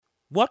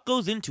What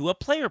goes into a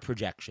player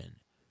projection?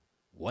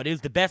 What is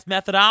the best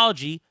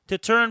methodology to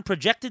turn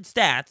projected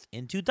stats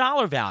into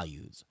dollar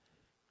values?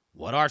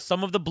 What are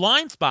some of the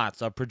blind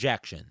spots of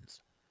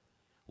projections?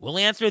 We'll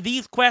answer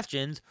these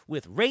questions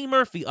with Ray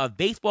Murphy of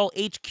Baseball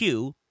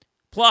HQ.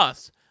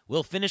 Plus,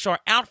 we'll finish our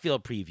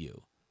outfield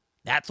preview.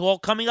 That's all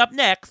coming up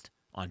next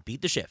on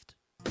Beat the Shift.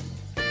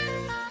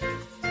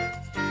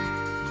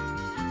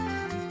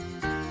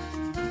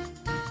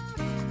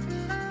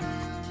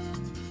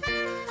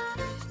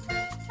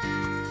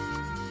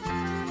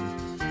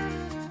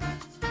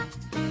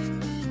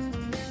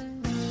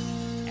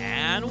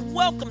 And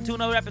welcome to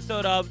another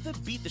episode of the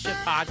Beat the Shift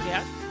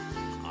podcast.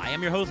 I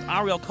am your host,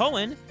 Ariel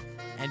Cohen,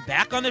 and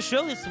back on the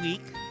show this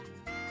week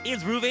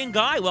is Ruvain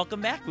Guy.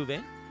 Welcome back,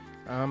 Ruvain.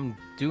 I'm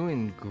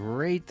doing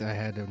great. I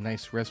had a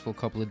nice restful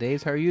couple of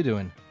days. How are you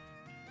doing?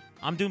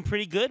 I'm doing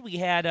pretty good. We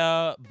had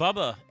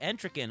Bubba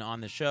Entrikin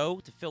on the show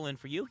to fill in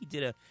for you. He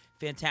did a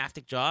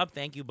fantastic job.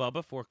 Thank you,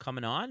 Bubba, for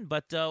coming on.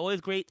 But always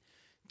great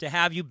to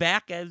have you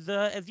back as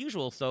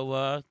usual.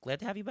 So glad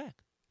to have you back.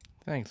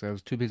 Thanks. I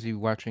was too busy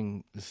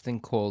watching this thing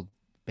called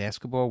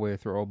basketball where you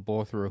throw a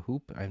ball through a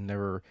hoop. I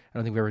don't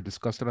think we've ever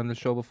discussed it on the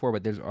show before,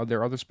 but there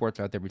are other sports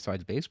out there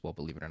besides baseball,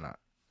 believe it or not.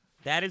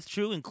 That is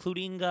true,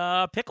 including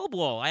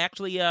pickleball. I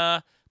actually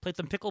played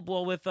some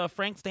pickleball with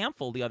Frank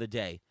Stamfel the other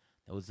day.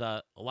 It was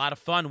a lot of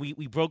fun.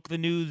 We broke the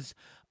news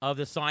of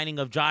the signing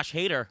of Josh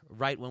Hader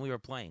right when we were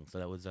playing, so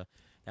that was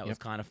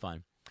kind of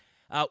fun.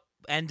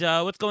 And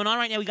what's going on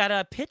right now? We got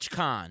a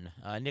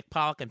PitchCon. Nick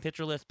Pollock and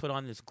Pitcher List put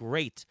on this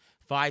great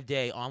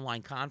 5-day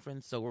online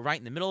conference, so we're right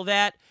in the middle of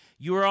that.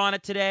 You were on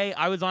it today.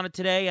 I was on it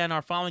today, and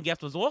our following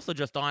guest was also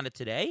just on it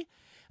today.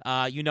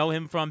 You know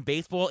him from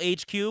Baseball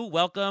HQ.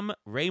 Welcome,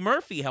 Ray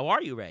Murphy. How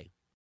are you, Ray?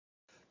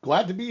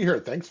 Glad to be here.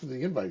 Thanks for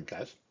the invite,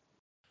 guys.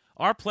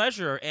 Our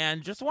pleasure.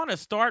 And just want to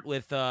start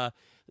with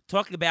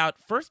talking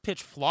about First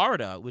Pitch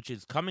Florida, which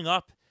is coming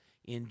up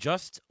in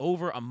just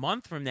over a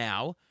month from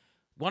now.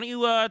 Why don't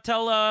you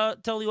tell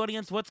the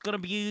audience what's going to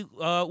be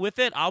with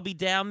it? I'll be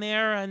down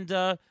there, and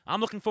I'm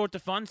looking forward to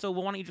fun. So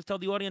why don't you just tell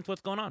the audience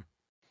what's going on?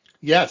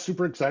 Yeah,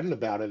 super excited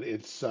about it.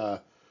 It's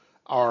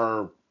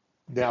our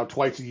now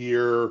twice a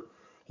year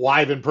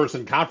live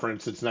in-person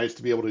conference. It's nice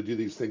to be able to do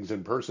these things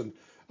in person.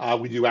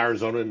 We do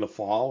Arizona in the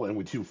fall, and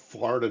we do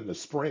Florida in the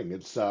spring.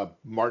 It's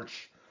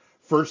March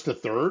 1st to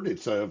 3rd.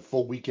 It's a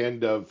full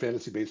weekend of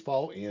fantasy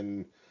baseball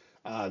in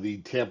the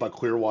Tampa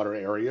Clearwater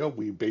area.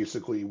 We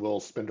basically will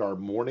spend our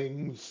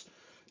mornings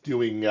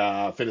doing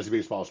fantasy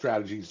baseball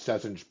strategy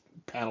sessions,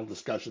 panel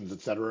discussions,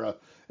 etc.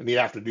 In the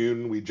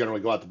afternoon, we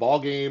generally go out to ball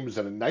games,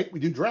 and at night we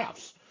do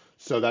drafts.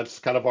 So that's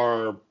kind of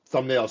our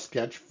thumbnail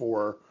sketch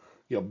for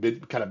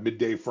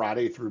midday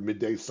Friday through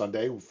midday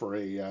Sunday for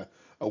a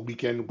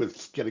weekend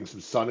with getting some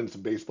sun and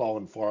some baseball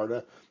in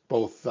Florida,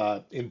 both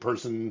in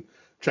person,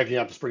 checking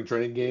out the spring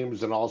training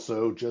games, and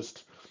also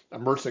just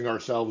immersing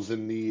ourselves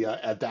in the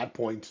at that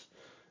point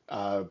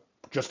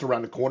just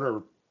around the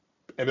corner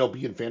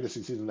MLB and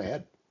fantasy season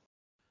ahead.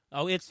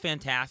 Oh, it's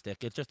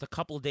fantastic. It's just a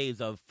couple of days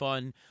of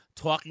fun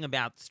talking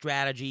about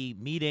strategy,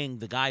 meeting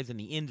the guys in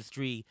the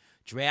industry,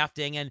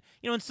 drafting. And,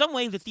 in some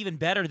ways it's even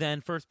better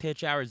than First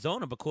Pitch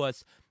Arizona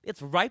because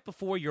it's right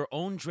before your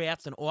own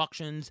drafts and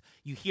auctions.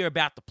 You hear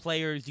about the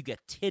players. You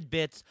get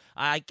tidbits.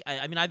 I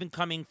mean, I've been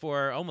coming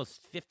for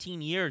almost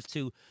 15 years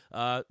to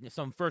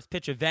some First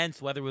Pitch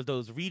events, whether it was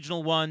those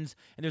regional ones.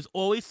 And there's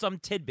always some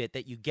tidbit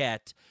that you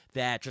get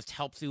that just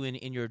helps you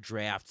in your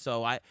draft.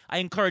 So I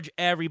encourage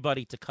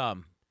everybody to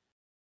come.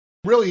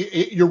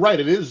 Really, you're right.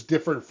 It is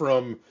different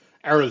from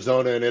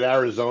Arizona, and in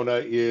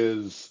Arizona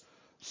is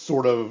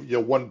sort of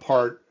one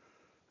part,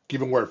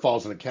 given where it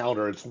falls in the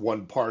calendar, it's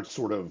one part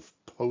sort of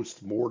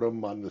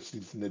post-mortem on the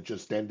season that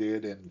just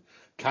ended, and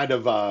kind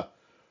of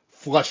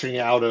flushing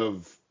out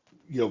of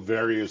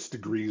various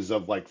degrees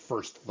of like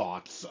first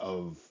thoughts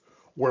of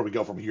where we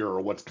go from here or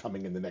what's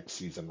coming in the next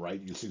season.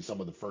 Right? You see some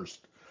of the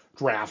first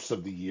drafts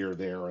of the year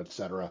there,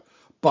 etc.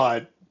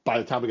 But by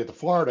the time we get to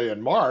Florida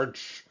in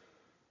March,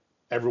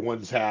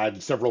 everyone's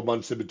had several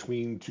months in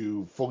between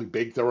to fully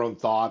bake their own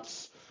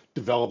thoughts,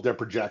 develop their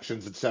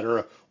projections,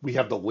 etc. We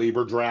have the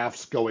labor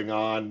drafts going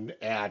on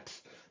at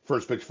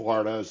First Pitch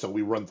Florida, so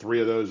we run 3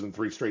 of those in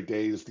 3 straight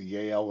days,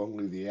 the AL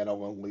only, the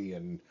NL only,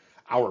 and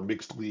our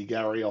mixed league,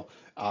 Ariel.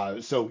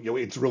 So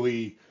it's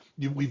really,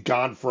 we've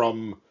gone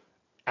from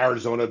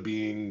Arizona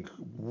being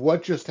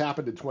what just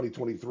happened in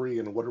 2023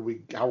 and how are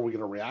we going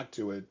to react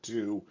to it,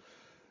 to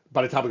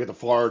by the time we get to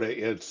Florida,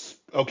 it's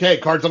okay.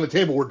 Cards on the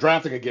table. We're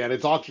drafting again.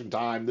 It's auction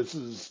time. This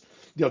is,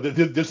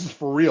 this is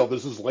for real.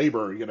 This is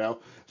labor.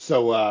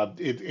 So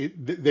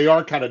they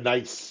are kind of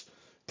nice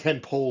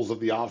 10 poles of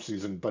the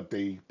offseason, but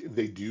they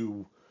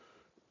do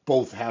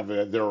both have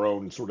their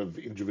own sort of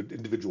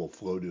individual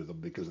flow to them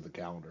because of the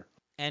calendar.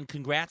 And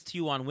congrats to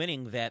you on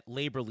winning that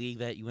labor league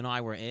that you and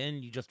I were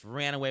in. You just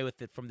ran away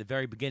with it from the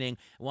very beginning.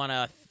 I want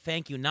to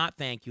thank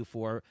you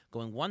for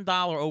going $1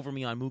 over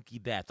me on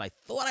Mookie Betts. I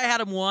thought I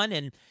had him won,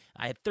 and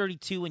I had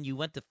 32, and you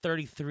went to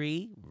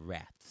 33.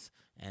 Rats.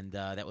 And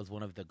that was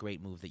one of the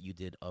great moves that you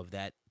did of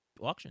that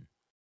auction.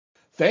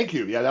 Thank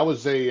you. Yeah, that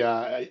was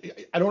I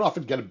don't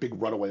often get a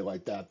big runaway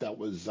like that. That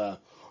was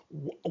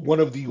one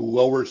of the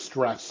lower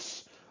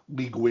stress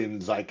league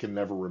wins I can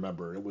never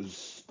remember. It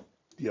was,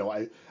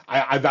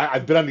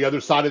 I've been on the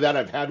other side of that.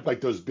 I've had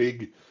like those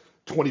big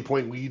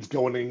 20-point leads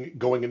going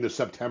into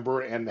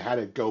September and had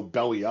it go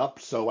belly up.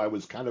 So I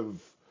was kind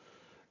of,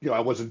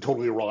 I wasn't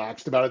totally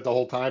relaxed about it the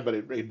whole time, but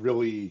it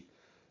really,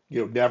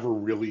 never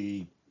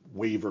really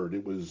wavered.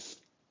 It was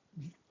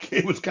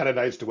kind of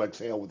nice to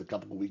exhale with a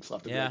couple of weeks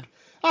left and be Yeah.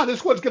 like,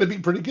 this one's going to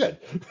be pretty good.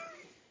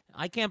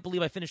 I can't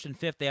believe I finished in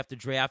fifth after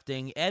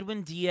drafting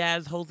Edwin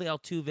Diaz, Jose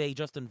Altuve,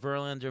 Justin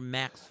Verlander,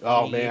 Max Fried.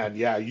 Oh man,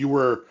 yeah, you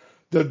were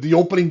the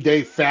opening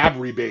day fab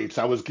rebates.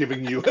 I was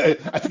giving you, I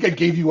think I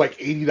gave you like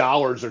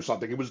 $80 or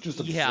something. It was just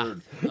Yeah.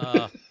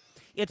 absurd.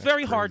 It's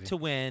very That's hard crazy. to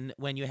win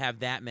when you have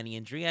that many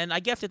injury, and I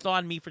guess it's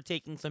on me for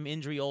taking some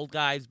injury old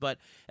guys, but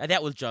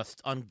that was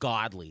just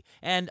ungodly.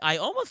 And I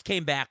almost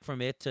came back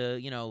from it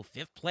to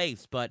fifth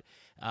place, but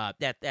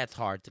that's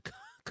hard to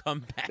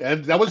come back.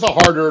 And that was a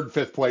hard-earned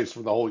fifth place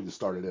from the hole you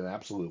started in.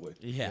 Absolutely.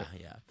 Yeah.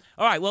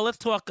 All right, well, let's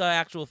talk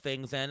actual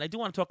things, and I do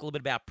want to talk a little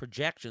bit about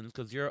projections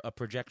because you're a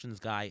projections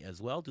guy as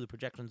well. Do the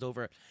projections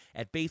over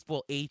at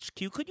Baseball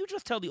HQ. Could you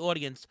just tell the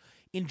audience,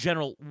 in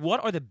general,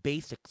 what are the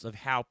basics of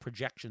how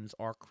projections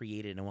are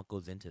created and what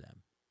goes into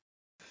them?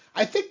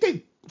 I think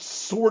they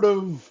sort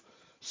of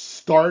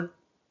start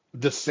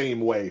the same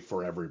way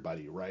for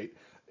everybody, right?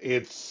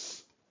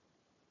 It's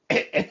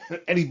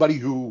anybody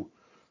who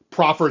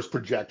proffers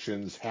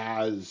projections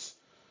has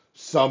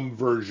some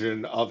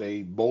version of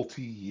a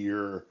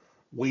multi-year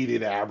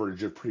weighted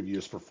average of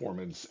previous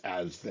performance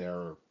as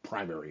their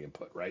primary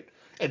input, right?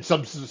 And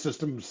some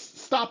systems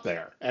stop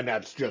there, and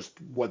that's just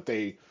what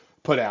they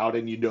put out,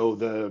 and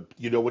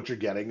what you're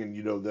getting,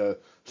 and the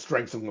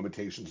strengths and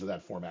limitations of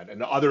that format.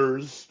 And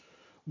others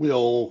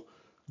will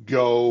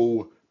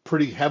go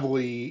pretty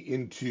heavily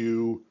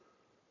into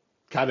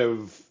kind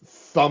of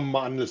thumb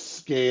on the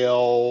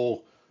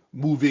scale,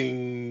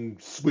 moving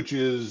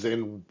switches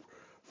and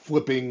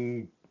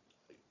flipping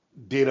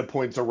data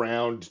points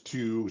around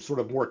to sort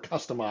of more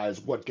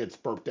customize what gets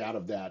burped out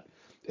of that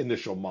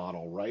initial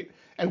model, right?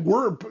 And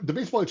the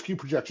Baseball HQ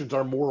projections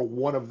are more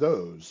one of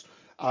those.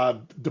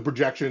 The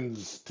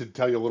projections, to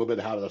tell you a little bit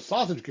how the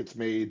sausage gets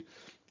made,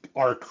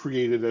 are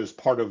created as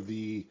part of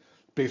the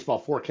Baseball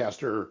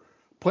Forecaster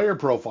player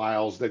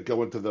profiles that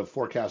go into the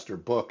Forecaster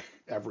book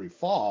every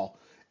fall.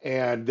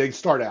 And they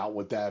start out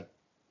with that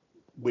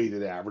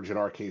weighted average. In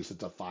our case,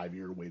 it's a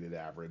 5-year weighted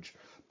average.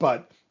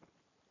 But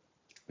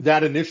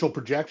that initial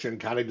projection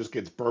kind of just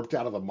gets burped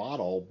out of the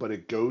model, but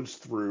it goes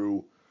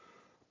through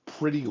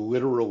pretty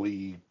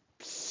literally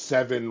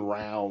 7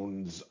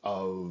 rounds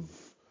of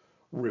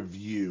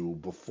review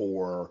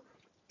before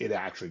it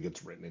actually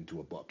gets written into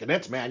a book. And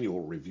that's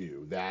manual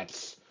review.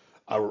 That's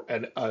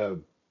a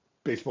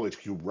Baseball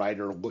HQ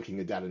writer looking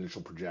at that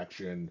initial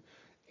projection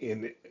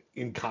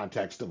in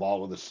context of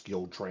all of the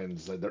skill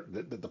trends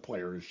that the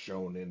player has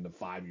shown in the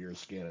 5-year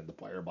scan in the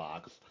player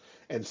box,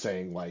 and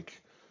saying like,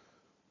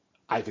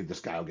 I think this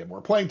guy will get more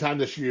playing time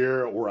this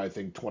year, or I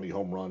think 20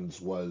 home runs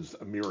was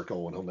a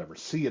miracle and he'll never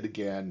see it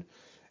again.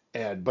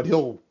 But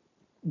he'll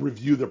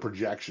review the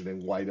projection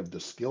in light of the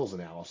skills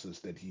analysis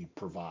that he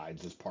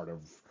provides as part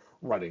of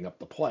writing up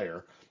the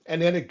player.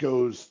 And then it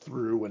goes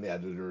through an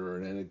editor,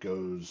 and then it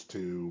goes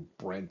to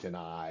Brent and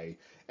I,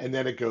 and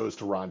then it goes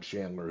to Ron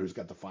Chandler, who's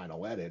got the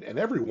final edit. And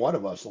every one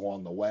of us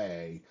along the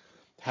way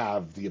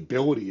have the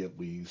ability, at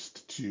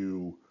least,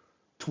 to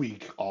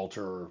tweak,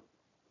 alter,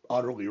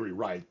 utterly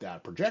rewrite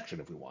that projection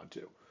if we want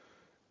to.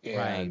 Right.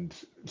 And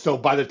so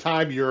by the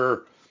time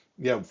you're,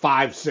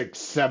 5, 6,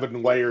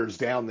 7 layers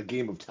down the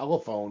game of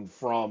telephone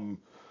from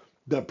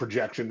the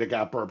projection that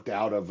got burped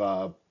out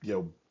of,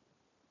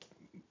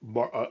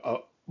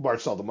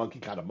 Marcel the Monkey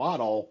kind of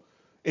model,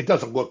 it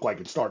doesn't look like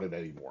it started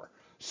anymore.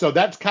 So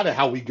that's kind of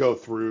how we go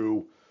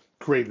through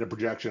creating the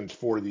projections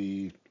for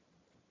the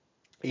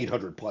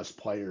 800 plus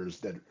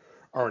players that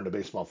are in the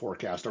Baseball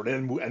Forecaster,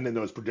 and then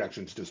those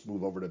projections just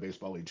move over to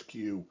Baseball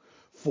HQ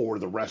for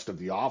the rest of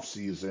the off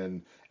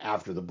season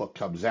after the book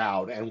comes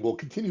out, and we'll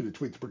continue to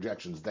tweak the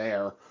projections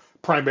there,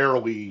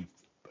 primarily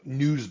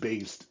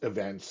news-based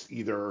events,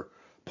 either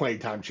playing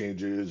time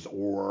changes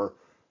or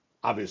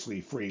obviously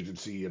free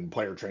agency and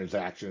player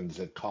transactions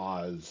that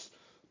cause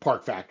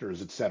park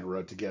factors, et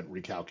cetera, to get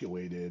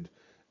recalculated.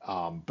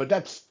 But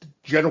that's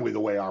generally the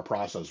way our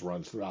process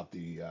runs throughout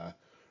the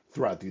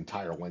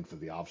entire length of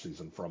the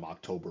offseason, from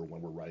October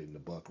when we're writing the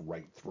book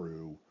right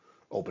through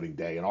opening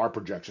day. And our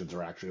projections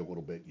are actually a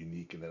little bit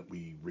unique in that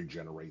we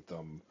regenerate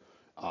them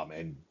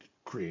and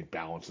create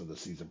balance of the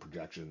season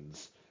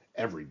projections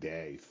every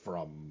day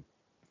from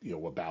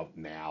about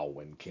now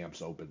when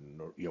camps open,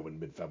 or in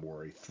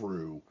mid-February,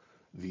 through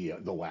the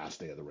last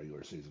day of the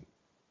regular season.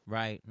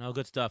 Right. No,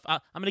 good stuff. I'm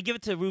going to give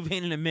it to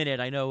Ruvain in a minute.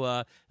 I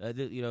know,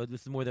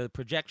 this is more the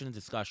projections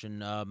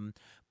discussion,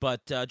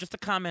 but just to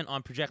comment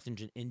on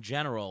projections in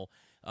general,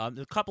 there's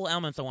a couple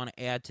elements I want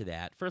to add to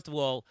that. First of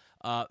all,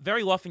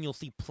 very often you'll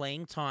see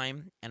playing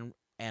time and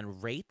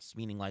and rates,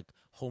 meaning like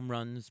home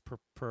runs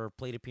per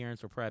plate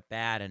appearance or per at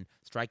bat, and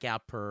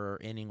strikeout per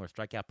inning or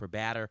strikeout per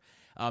batter.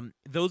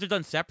 Those are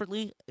done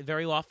separately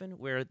very often,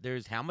 where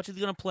there's how much is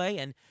he going to play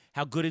and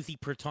how good is he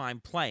per time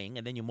playing,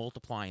 and then you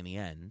multiply in the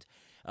end.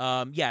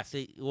 Yes,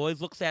 it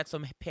always looks at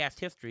some past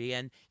history,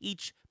 and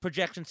each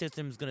projection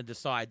system is going to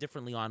decide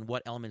differently on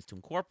what elements to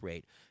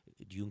incorporate.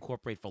 Do you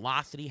incorporate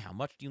velocity? How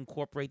much do you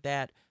incorporate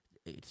that?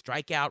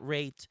 Strikeout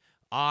rate,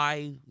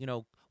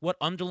 what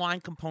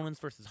underlying components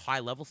versus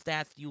high-level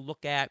stats do you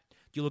look at?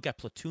 Do you look at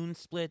platoon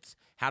splits?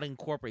 How to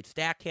incorporate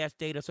StatCast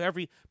data? So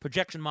every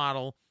projection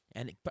model,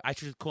 and I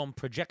should call them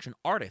projection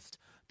artist,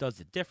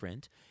 does it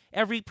different.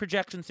 Every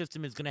projection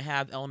system is going to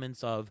have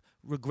elements of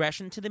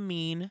regression to the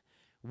mean,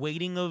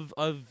 weighting of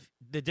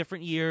the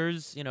different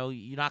years.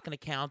 You're not going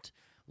to count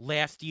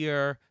last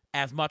year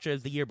as much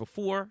as the year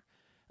before,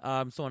 so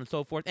on and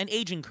so forth. And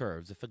aging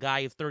curves. If a guy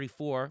is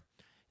 34,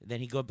 then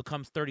he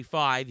becomes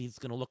 35, he's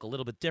going to look a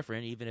little bit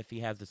different, even if he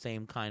has the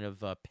same kind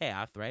of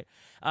path, right?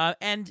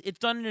 And it's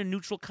done in a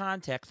neutral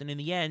context, and in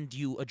the end,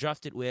 you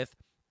adjust it with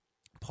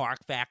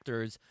park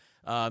factors.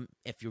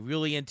 If you're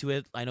really into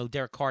it, I know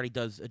Derek Carty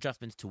does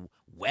adjustments to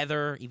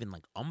weather, even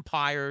like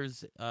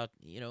umpires,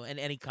 and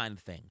any kind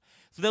of thing.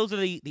 So those are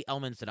the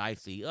elements that I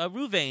see.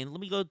 Ruvain, let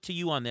me go to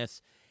you on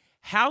this.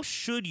 How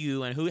should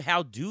you and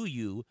how do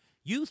you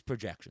use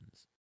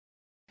projections?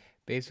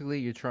 Basically,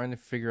 you're trying to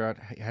figure out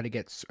how to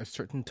get a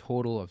certain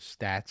total of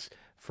stats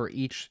for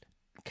each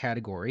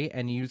category,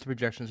 and you use the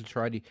projections to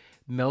try to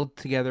meld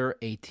together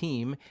a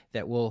team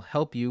that will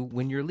help you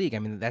win your league. I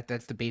mean,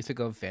 that's the basic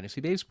of fantasy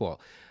baseball.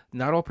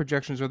 Not all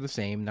projections are the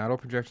same. Not all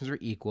projections are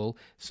equal.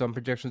 Some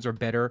projections are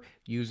better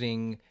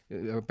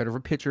better for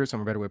pitchers.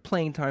 Some are better with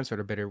playing time. Some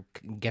are better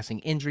guessing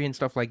injury and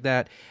stuff like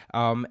that.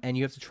 And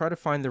you have to try to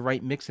find the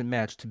right mix and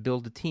match to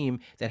build a team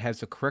that has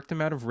the correct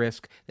amount of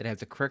risk, that has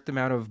the correct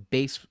amount of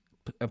base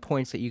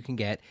points that you can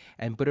get,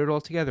 and put it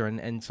all together.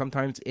 And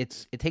sometimes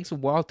it takes a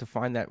while to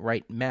find that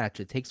right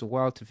match. It takes a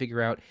while to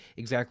figure out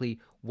exactly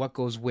what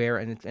goes where,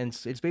 and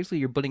it's basically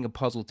you're putting a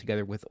puzzle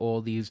together with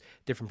all these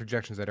different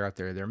projections that are out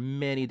there. There are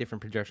many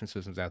different projection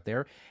systems out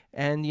there,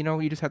 and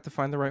you just have to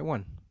find the right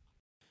one.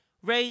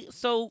 Ray,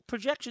 so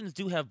projections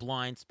do have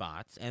blind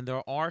spots, and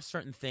there are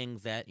certain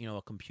things that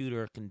a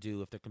computer can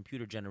do if they're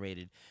computer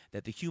generated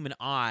that the human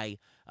eye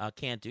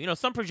can't do.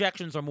 Some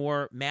projections are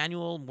more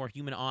manual, more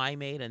human eye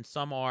made, and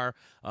some are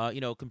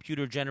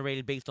computer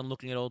generated based on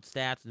looking at old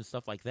stats and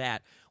stuff like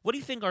that. What do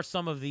you think are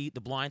some of the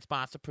blind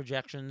spots of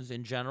projections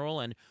in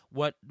general, and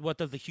what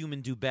does the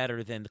human do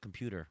better than the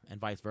computer, and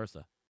vice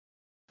versa?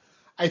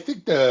 I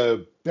think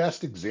the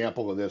best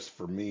example of this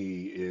for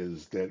me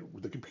is that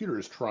the computer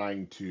is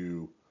trying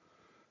to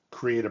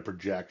create a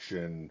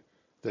projection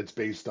that's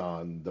based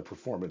on the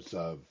performance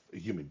of a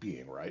human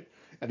being, right?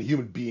 And a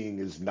human being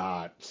is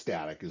not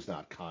static, is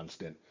not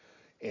constant,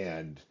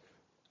 and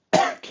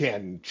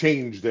can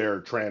change their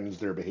trends,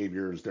 their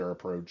behaviors, their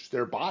approach,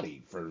 their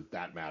body for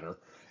that matter.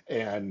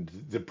 And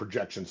the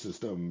projection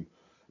system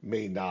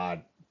may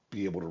not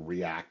be able to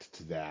react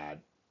to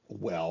that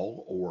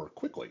well or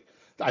quickly.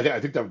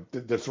 I think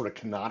the sort of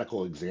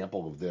canonical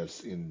example of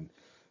this in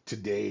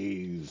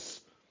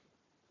today's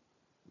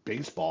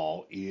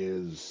baseball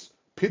is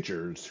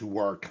pitchers who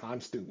are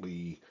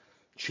constantly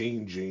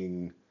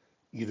changing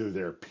either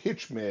their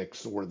pitch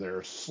mix or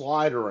their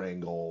slider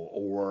angle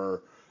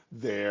or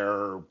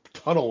their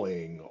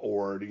tunneling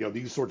or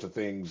these sorts of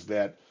things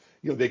that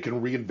they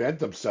can reinvent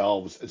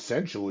themselves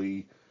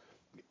essentially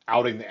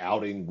outing to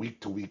outing,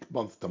 week to week,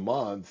 month to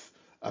month.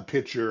 A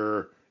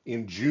pitcher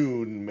in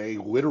June may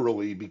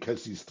literally,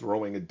 because he's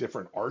throwing a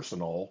different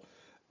arsenal,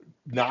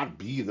 not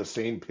be the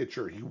same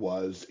pitcher he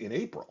was in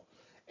April.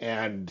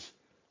 And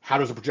how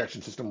does a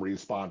projection system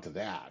respond to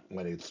that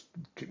when it's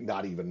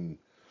not even,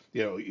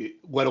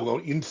 let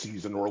alone in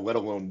season or let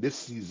alone this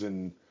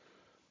season,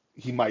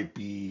 he might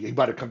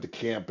have come to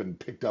camp and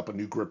picked up a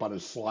new grip on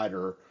his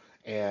slider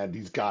and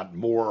he's got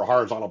more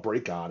horizontal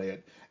break on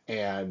it.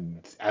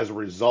 And as a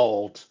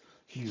result,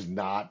 he's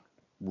not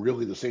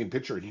really the same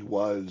pitcher he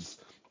was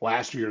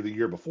last year or the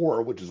year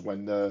before, which is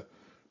when the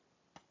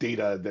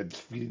data that's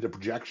feeding the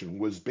projection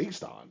was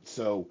based on.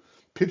 So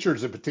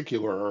pitchers in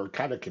particular are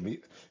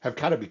have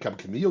kind of become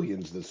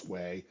chameleons this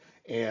way,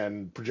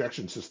 and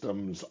projection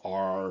systems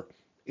are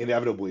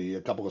inevitably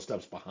a couple of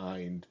steps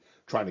behind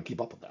trying to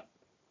keep up with that.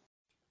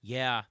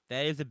 Yeah,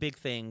 that is a big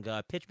thing.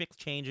 Pitch mix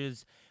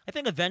changes. I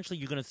think eventually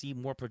you're going to see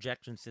more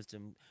projection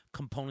system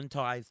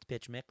componentized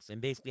pitch mix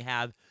and basically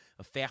have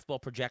a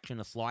fastball projection,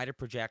 a slider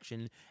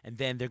projection, and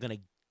then they're going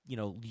to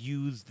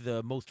use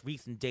the most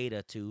recent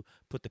data to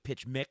put the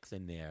pitch mix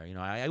in there.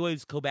 I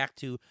always go back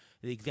to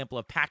the example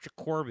of Patrick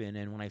Corbin,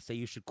 and when I say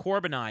you should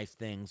Corbinize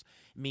things,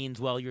 it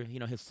means, well,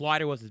 his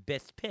slider was his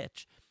best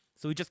pitch,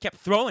 so he just kept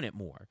throwing it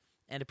more,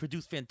 and it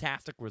produced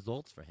fantastic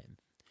results for him.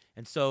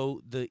 And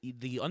so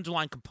the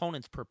underlying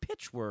components per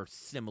pitch were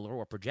similar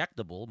or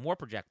more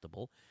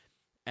projectable,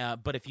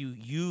 but if you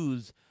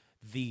use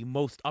the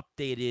most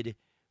updated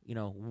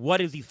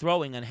what is he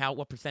throwing and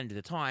what percentage of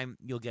the time,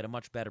 you'll get a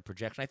much better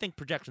projection. I think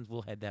projections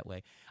will head that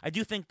way. I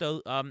do think,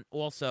 though,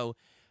 also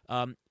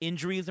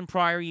injuries in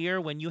prior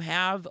year, when you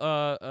have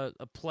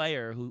a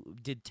player who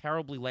did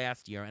terribly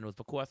last year and it was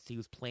because he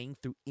was playing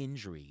through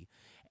injury,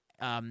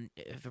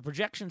 if a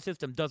projection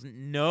system doesn't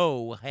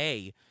know,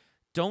 hey,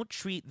 don't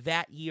treat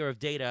that year of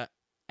data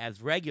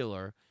as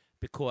regular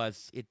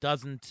because it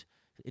doesn't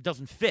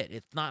fit.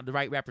 It's not the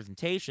right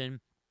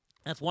representation.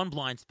 That's one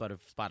blind spot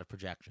of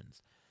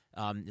projections.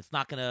 It's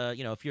not gonna,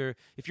 if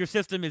your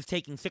system is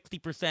taking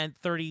 60%,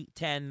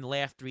 30-10 the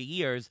last 3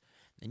 years,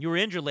 and you were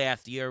injured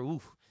last year,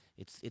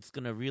 it's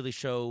gonna really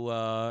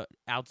show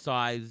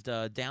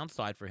outsized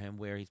downside for him,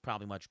 where he's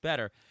probably much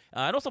better.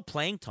 And also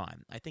playing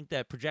time. I think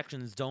that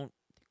projections don't,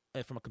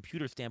 from a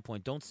computer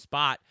standpoint, don't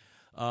spot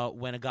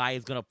when a guy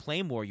is going to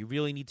play more. You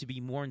really need to be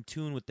more in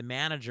tune with the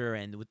manager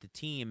and with the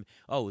team.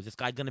 Oh, is this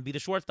guy going to be the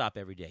shortstop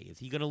every day? Is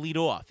he going to lead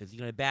off? Is he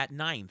going to bat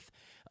ninth?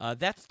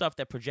 That's stuff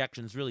that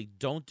projections really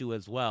don't do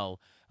as well,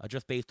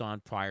 just based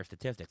on prior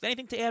statistics.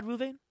 Anything to add,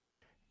 Ruvain?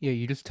 Yeah,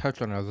 you just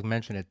touched on it. I was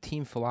mentioning a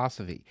team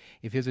philosophy.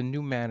 If there's a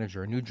new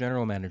manager, a new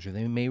general manager,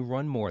 they may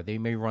run more, they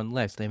may run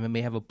less. They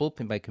may have a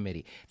bullpen by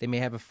committee. They may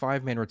have a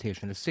 5-man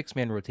rotation, a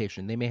 6-man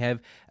rotation. They may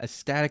have a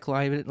static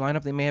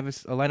lineup. They may have a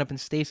lineup in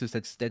stasis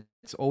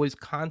that's always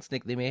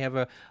constant. They may have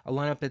a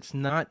lineup that's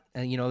not,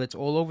 that's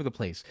all over the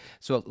place.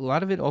 So a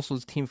lot of it also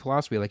is team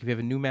philosophy. Like if you have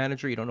a new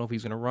manager, you don't know if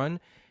he's going to run.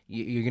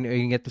 You're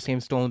gonna get the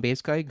same stolen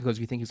base guy because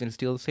you think he's gonna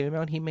steal the same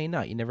amount. He may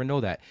not. You never know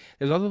that.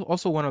 There's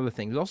also one other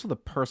thing. There's also the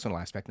personal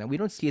aspect. Now we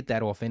don't see it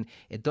that often.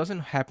 It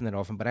doesn't happen that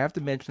often. But I have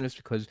to mention this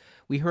because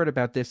we heard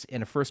about this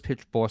in a First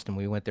Pitch Boston.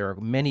 We went there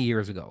many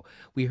years ago.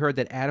 We heard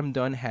that Adam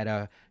Dunn had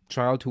a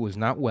child who was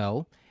not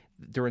well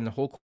during the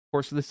whole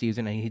course of the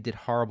season, and he did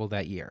horrible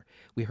that year.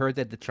 We heard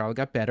that the child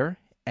got better,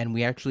 and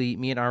me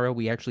and Ariel,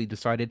 we actually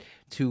decided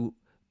to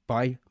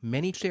buy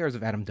many shares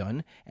of Adam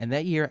Dunn, and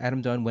that year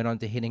Adam Dunn went on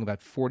to hitting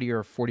about 40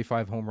 or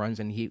 45 home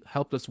runs, and he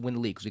helped us win the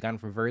league because we got him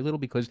for very little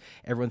because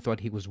everyone thought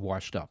he was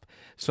washed up.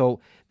 So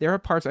there are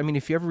parts,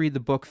 if you ever read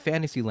the book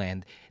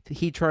Fantasyland,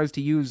 he tries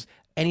to use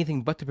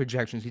anything but the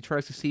projections. He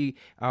tries to see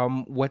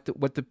what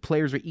the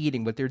players are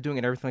eating, what they're doing,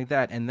 and everything like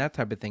that, and that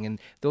type of thing. And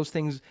those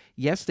things,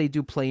 yes, they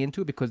do play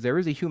into it because there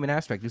is a human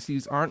aspect.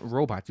 These aren't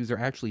robots. These are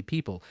actually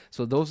people.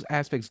 So those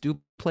aspects do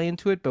play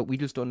into it, but we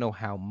just don't know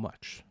how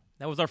much.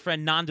 That was our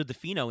friend Nando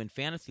DeFino in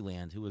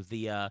Fantasyland, who was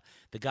the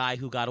guy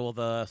who got all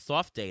the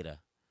soft data.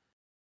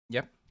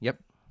 Yep.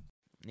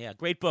 Yeah,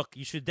 great book.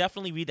 You should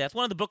definitely read that. It's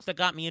one of the books that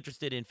got me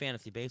interested in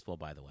fantasy baseball,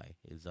 by the way,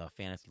 is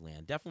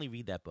Fantasyland. Definitely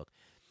read that book.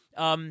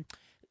 How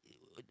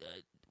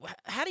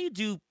do you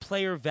do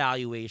player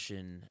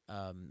valuation,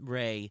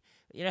 Ray?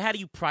 How do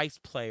you price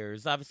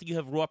players? Obviously, you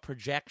have raw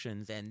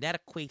projections, and that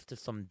equates to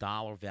some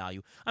dollar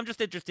value. I'm just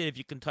interested if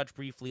you can touch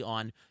briefly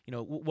on,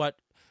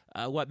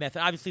 what method.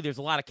 Obviously, there's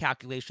a lot of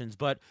calculations,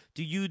 but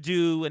do you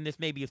do, and this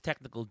maybe is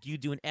technical, do you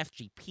do an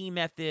SGP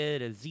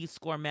method, a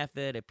Z-score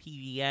method, a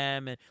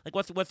PVM? And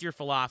what's your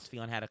philosophy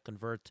on how to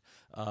convert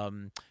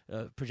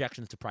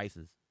projections to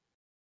prices?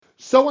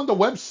 So on the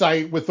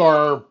website with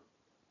our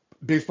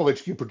Baseball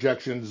HQ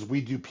projections,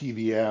 we do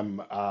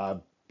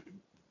PVM.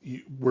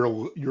 You're a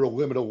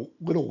little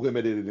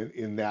limited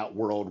in that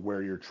world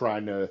where you're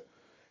trying to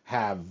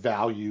have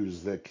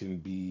values that can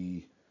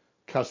be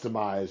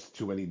customized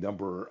to any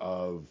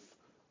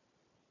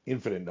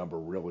infinite number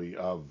really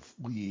of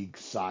league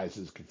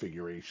sizes,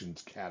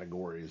 configurations,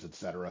 categories,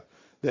 etc.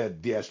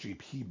 That the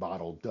SGP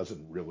model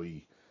doesn't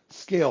really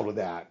scale to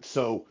that.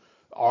 So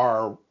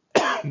our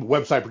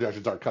website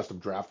projections, our custom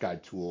draft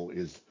guide tool,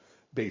 is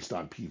based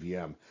on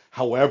PVM.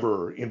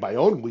 However, in my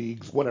own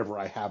leagues, whenever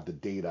I have the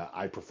data,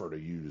 I prefer to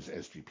use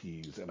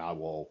SGPs, and I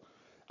will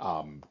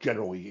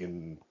generally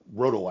in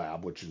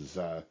Rotolab, which is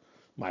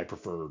my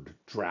preferred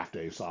draft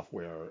day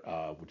software,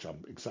 which I'm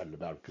excited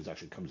about because it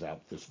actually comes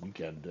out this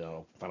weekend.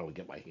 I'll finally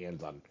get my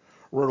hands on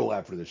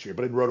Rotolab for this year.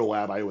 But in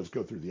Rotolab, I always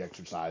go through the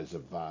exercise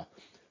of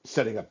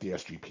setting up the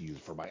SGPs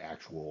for my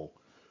actual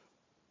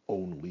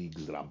own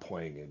leagues that I'm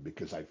playing in,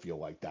 because I feel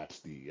like that's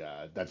the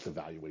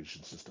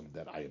valuation system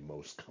that I am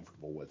most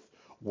comfortable with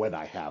when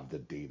I have the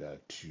data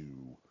to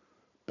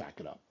back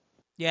it up.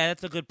 Yeah,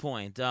 that's a good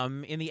point.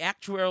 In the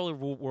actuarial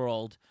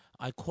world,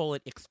 I call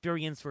it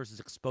experience versus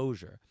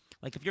exposure.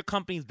 Like if your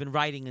company's been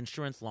writing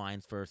insurance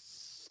lines for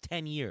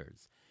 10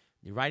 years,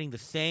 you're writing the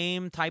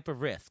same type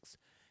of risks,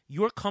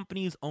 your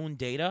company's own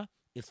data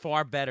is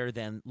far better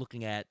than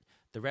looking at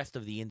the rest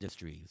of the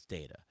industry's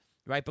data,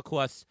 right?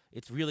 Because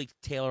it's really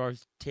tailored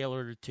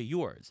to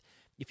yours.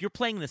 If you're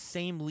playing the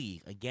same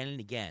league again and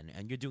again,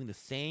 and you're doing the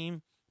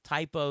same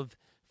type of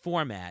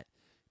format,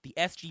 the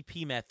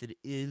SGP method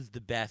is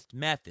the best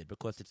method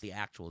because it's the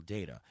actual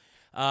data.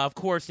 Of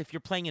course, if you're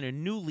playing in a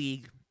new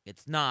league,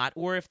 it's not.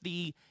 Or if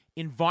the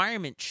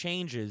environment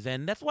changes,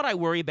 and that's what I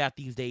worry about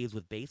these days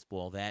with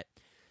baseball, that,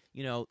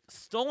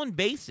 stolen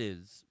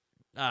bases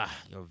are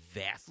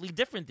vastly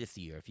different this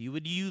year. If you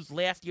would use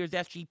last year's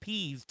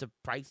SGPs to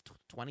price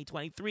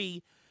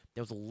 2023,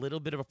 there was a little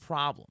bit of a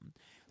problem.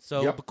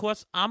 So Yep.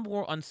 because I'm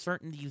more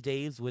uncertain these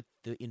days with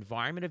the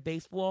environment of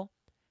baseball,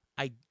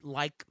 I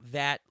like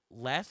that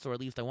less, or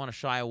at least I want to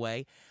shy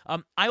away.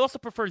 I also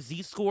prefer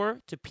Z-score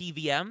to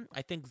PVM.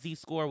 I think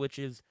Z-score, which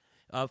is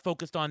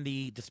focused on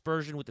the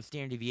dispersion with the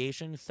standard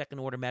deviation, second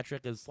order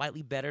metric, is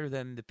slightly better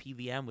than the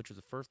PVM, which is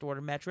a first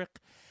order metric.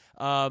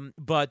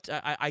 But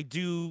I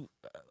do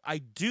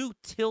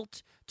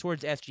tilt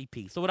towards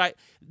SGP. So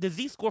the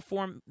Z-score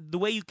form, the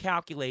way you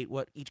calculate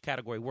what each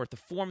category worth, the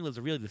formulas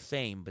are really the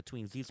same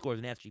between Z-scores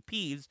and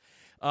SGPs.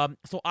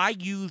 So I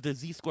use the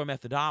Z-score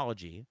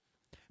methodology,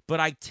 but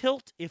I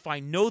tilt, if I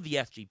know the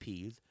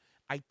SGPs,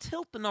 I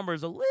tilt the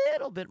numbers a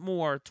little bit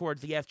more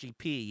towards the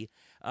SGP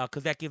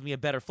because that gives me a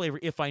better flavor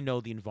if I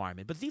know the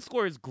environment. But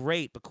Z-score is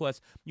great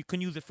because you can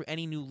use it for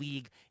any new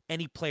league,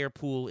 any player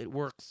pool. It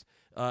works.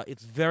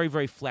 It's very,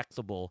 very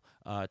flexible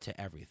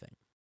to everything.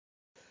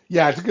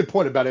 Yeah, it's a good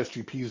point about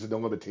SGPs and the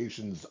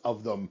limitations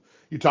of them.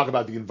 You talk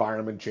about the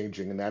environment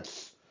changing, and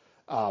that's,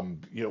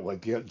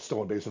 like the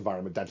stolen base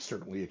environment, that's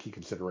certainly a key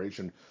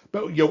consideration.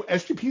 But,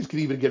 SGPs can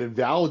even get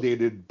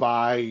invalidated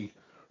by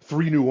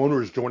three new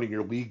owners joining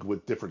your league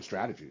with different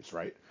strategies,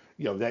 right?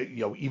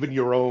 Even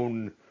your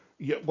own,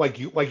 like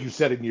you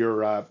said in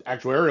your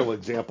actuarial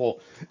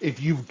example,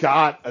 if you've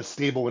got a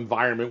stable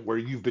environment where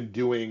you've been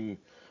doing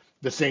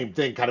the same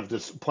thing, kind of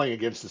just playing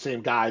against the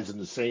same guys in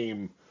the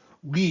same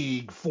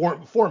league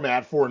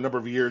format for a number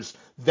of years,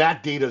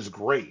 that data is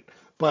great.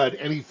 But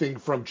anything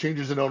from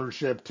changes in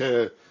ownership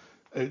to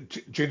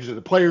changes in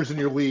the players in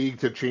your league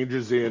to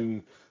changes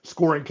in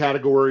scoring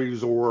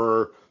categories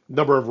or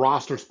number of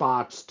roster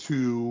spots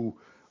to,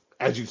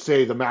 as you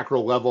say, the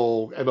macro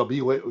level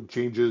MLB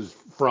changes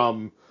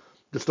from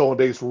the stolen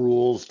base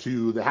rules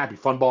to the happy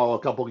fun ball a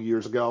couple of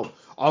years ago,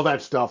 all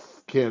that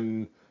stuff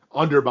can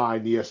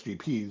undermine the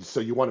SGPs. So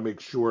you want to make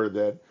sure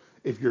that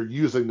if you're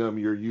using them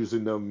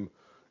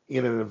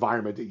in an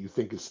environment that you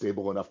think is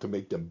stable enough to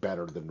make them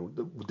better than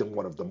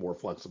one of the more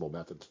flexible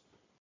methods.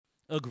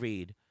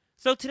 Agreed.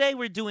 So today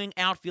we're doing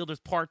Outfielders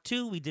Part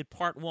 2. We did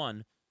Part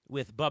 1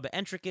 with Bubba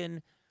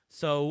Entrikin.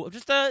 So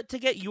just to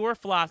get your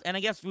philosophy, and I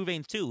guess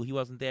Ruvain's too, he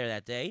wasn't there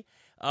that day.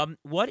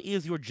 What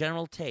is your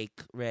general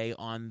take, Ray,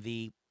 on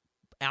the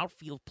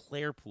outfield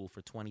player pool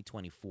for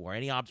 2024?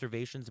 Any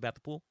observations about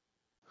the pool?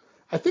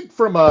 I think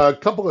from a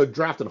couple of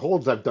draft and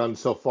holds I've done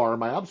so far,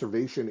 my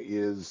observation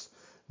is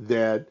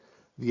that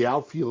the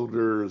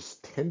outfielders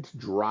tend to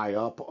dry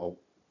up a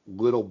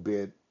little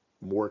bit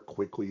more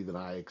quickly than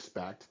I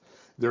expect.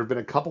 There have been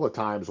a couple of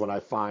times when I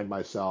find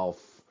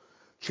myself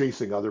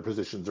chasing other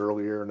positions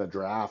earlier in the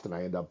draft and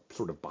I end up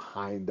sort of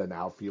behind an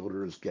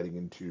outfielders getting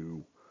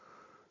into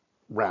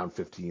round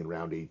 15,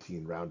 round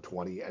 18, round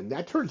 20. And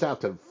that turns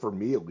out to, for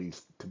me at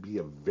least, to be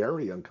a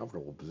very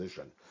uncomfortable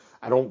position.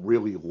 I don't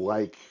really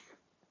like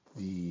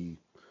the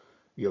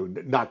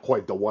not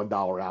quite the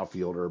 $1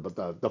 outfielder, but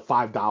the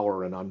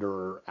 $5 and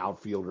under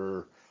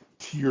outfielder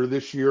tier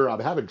this year. I'm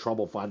having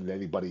trouble finding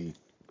anybody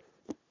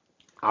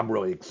I'm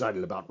really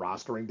excited about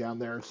rostering down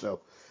there.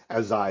 So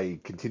as I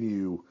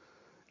continue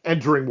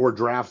entering more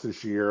drafts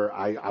this year,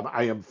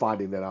 I am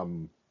finding that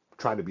I'm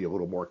trying to be a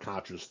little more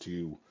conscious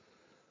to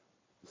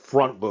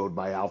front load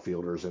my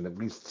outfielders and at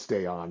least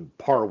stay on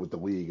par with the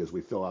league as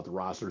we fill out the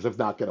rosters, if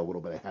not get a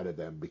little bit ahead of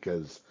them,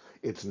 because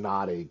it's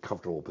not a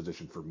comfortable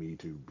position for me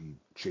to be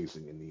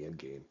chasing in the end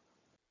game.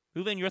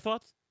 Ruvain, your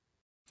thoughts?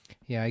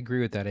 Yeah, I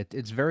agree with that.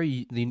 It's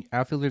very the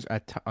outfielders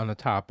on the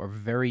top are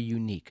very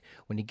unique.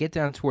 When you get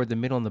down toward the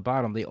middle and the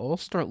bottom, they all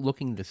start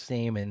looking the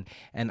same, and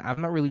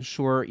I'm not really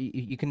sure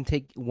you can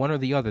take one or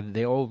the other.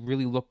 They all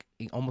really look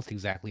almost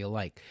exactly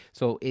alike.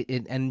 So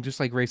and just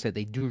like Ray said,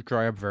 they do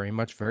dry up very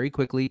much very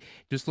quickly.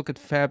 Just look at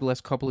Fab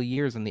last couple of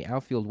years on the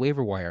outfield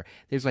waiver wire.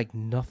 There's like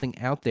nothing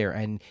out there,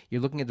 and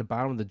you're looking at the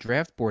bottom of the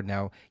draft board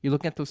now. You're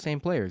looking at those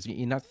same players.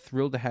 You're not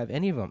thrilled to have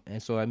any of them,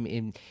 and so I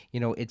mean,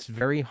 it's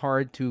very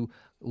hard to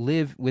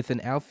live with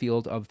an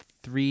outfield of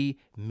three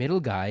middle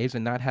guys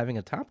and not having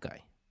a top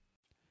guy.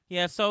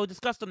 Yeah, so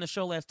discussed on the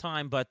show last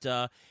time, but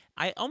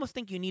I almost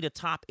think you need a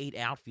top 8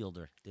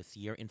 outfielder this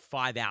year in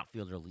 5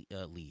 outfielder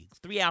leagues.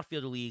 3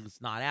 outfielder leagues,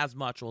 not as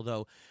much,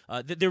 although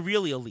they're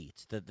really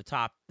elite. The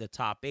top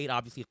 8,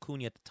 obviously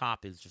Acuna at the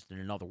top is just in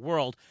another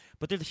world,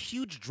 but there's a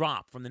huge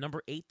drop from the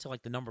number 8 to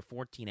like the number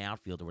 14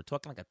 outfielder. We're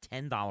talking like a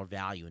 $10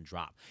 value in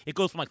drop. It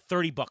goes from like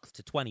 $30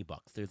 to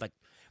 $20.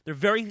 They're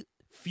very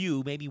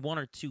few, maybe one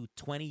or two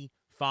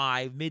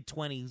 25,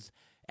 mid-20s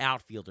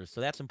outfielders,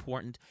 so that's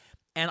important.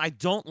 And I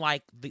don't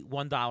like the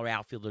 $1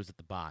 outfielders at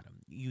the bottom.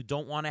 You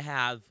don't want to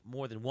have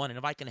more than one, and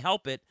if I can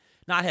help it,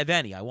 not have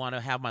any. I want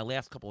to have my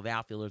last couple of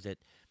outfielders at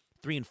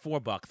 $3 and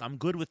 $4. I'm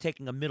good with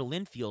taking a middle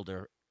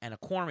infielder and a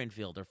corner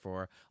infielder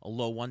for a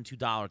low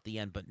 $1-2 at the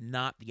end, but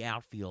not the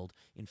outfield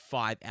in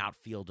 5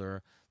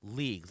 outfielder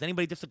leagues.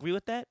 Anybody disagree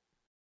with that?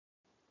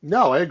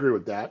 No, I agree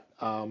with that.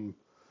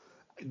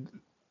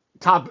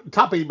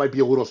 Top 8 might be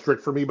a little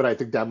strict for me, but I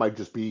think that might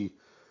just be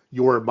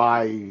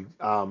my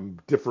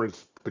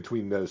difference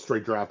between the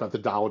straight draft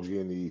methodology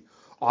and the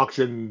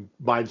auction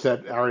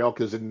mindset, Ariel,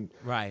 because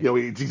Right.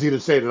 it's easy to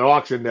say at an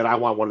auction that I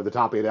want one of the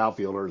top 8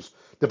 outfielders.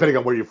 Depending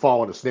on where you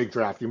fall in a snake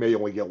draft, you may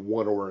only get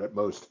one or at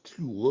most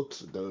two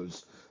looks at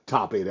those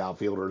top 8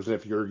 outfielders. And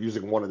if you're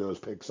using one of those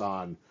picks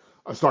on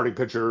a starting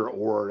pitcher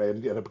or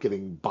and end up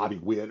getting Bobby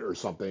Witt or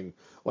something,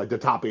 like the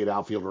top 8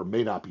 outfielder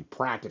may not be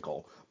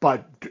practical.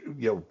 But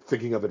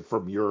thinking of it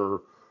from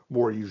your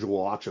more usual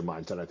auction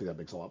mindset, I think that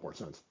makes a lot more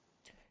sense.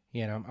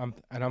 Yeah,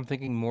 and I'm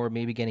thinking more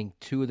maybe getting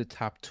two of the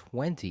top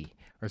 20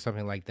 or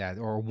something like that,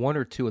 or one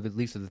or two of at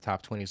least of the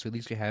top 20. So at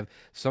least you have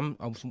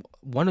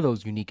one of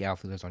those unique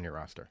outfielders on your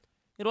roster.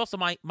 It also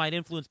might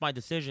influence my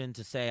decision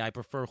to say I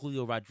prefer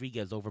Julio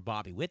Rodriguez over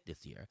Bobby Witt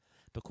this year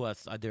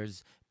because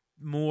there's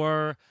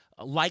more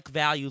like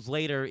values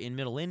later in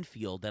middle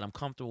infield that I'm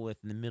comfortable with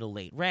in the middle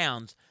late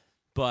rounds,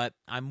 but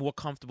I'm more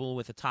comfortable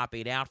with a top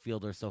 8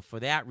 outfielder. So for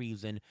that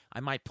reason,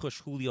 I might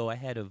push Julio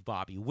ahead of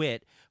Bobby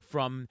Witt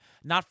from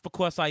not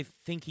because I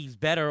think he's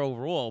better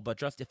overall, but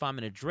just if I'm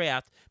in a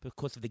draft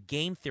because of the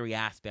game theory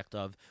aspect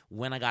of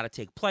when I got to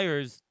take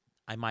players,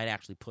 I might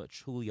actually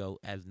push Julio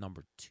as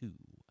number 2.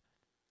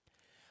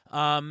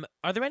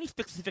 Are there any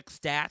specific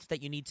stats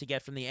that you need to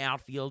get from the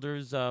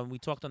outfielders? We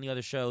talked on the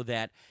other show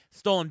that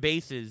stolen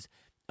bases,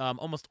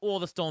 almost all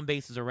the stolen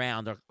bases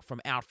around are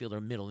from outfield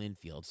or middle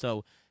infield.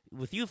 So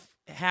with you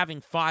having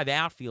 5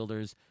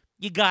 outfielders,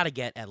 you got to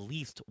get at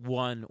least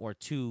 1 or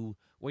 2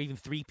 or even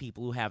 3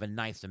 people who have a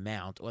nice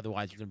amount.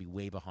 Otherwise, you're going to be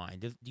way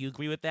behind. Do you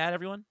agree with that,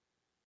 everyone?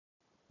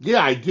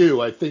 Yeah, I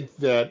do. I think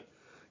that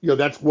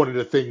that's one of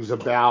the things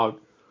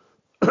about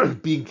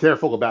being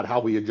careful about how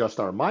we adjust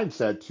our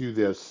mindset to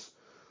this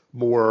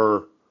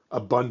more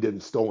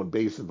abundant stolen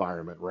base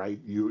environment, right?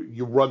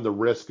 You run the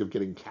risk of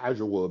getting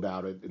casual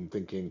about it and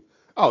thinking,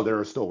 oh, there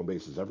are stolen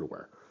bases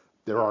everywhere.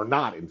 There are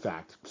not, in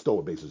fact,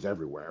 stolen bases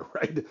everywhere,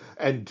 right?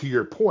 And to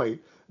your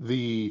point,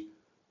 the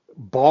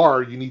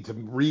bar you need to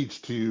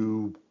reach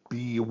to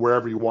be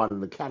wherever you want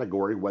in the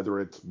category, whether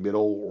it's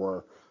middle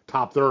or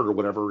top third or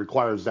whatever,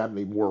 requires that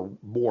many more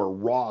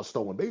raw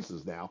stolen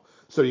bases now.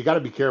 So you got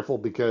to be careful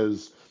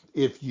because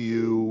if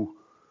you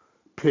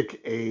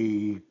pick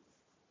a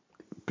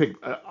pick,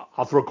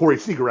 I'll throw Corey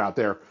Seager out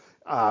there,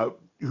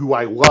 who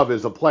I love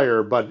as a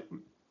player, but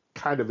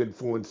kind of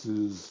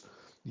influences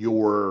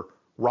your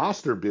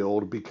roster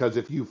build because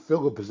if you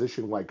fill a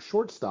position like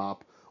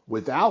shortstop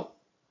without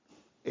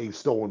a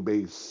stolen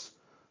base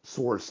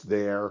source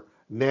there,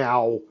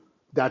 now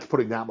that's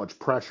putting that much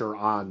pressure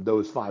on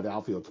those 5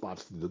 outfield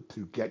spots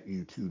to get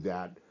you to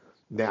that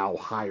now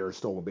higher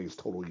stolen base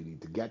total you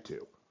need to get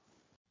to.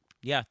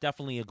 Yeah,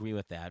 definitely agree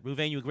with that.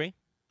 Ruvain, you agree?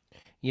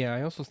 Yeah,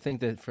 I also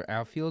think that for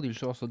outfield, you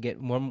should also get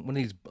one of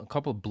these a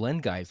couple of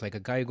blend guys, like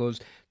a guy who goes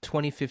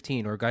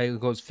 20-15 or a guy who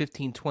goes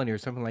 15-20 or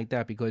something like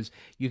that, because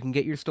you can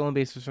get your stolen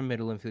bases from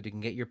middle infield, you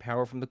can get your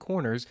power from the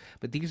corners,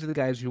 but these are the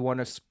guys who want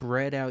to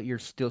spread out your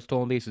still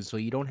stolen bases, so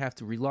you don't have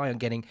to rely on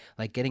getting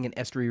an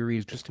Esteury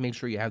Ruiz just to make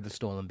sure you have the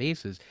stolen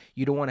bases.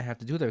 You don't want to have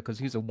to do that because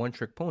he's a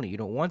one-trick pony. You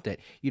don't want that.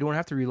 You don't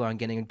have to rely on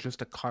getting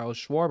just a Kyle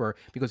Schwarber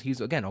because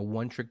he's again a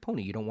one-trick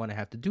pony. You don't want to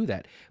have to do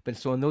that. But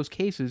so in those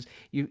cases,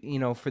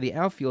 for the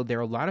outfield, there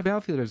are a lot of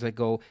outfielders that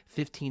go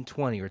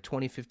 15-20 or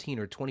 20-15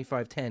 or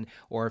 25-10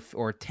 or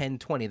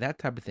 10-20, that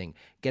type of thing.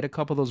 Get a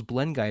couple of those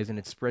blend guys and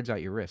it spreads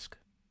out your risk.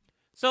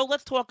 So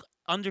let's talk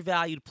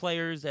undervalued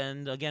players.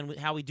 And again,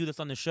 how we do this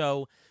on the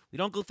show, we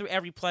don't go through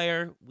every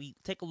player. We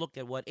take a look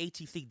at what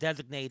ATC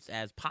designates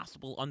as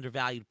possible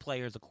undervalued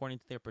players according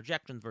to their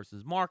projections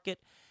versus market.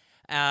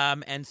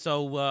 And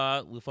so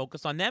we'll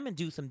focus on them and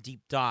do some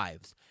deep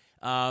dives.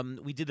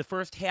 We did the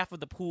first half of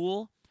the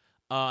pool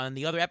on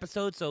the other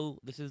episode, so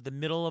this is the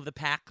middle of the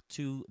pack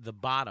to the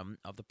bottom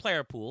of the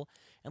player pool.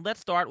 And let's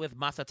start with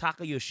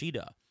Masataka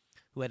Yoshida,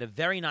 who had a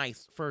very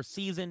nice first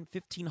season,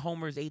 15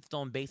 homers, 8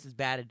 stolen bases,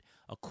 batted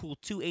a cool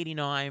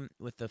 .289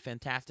 with a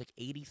fantastic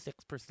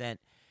 86%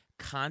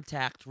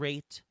 contact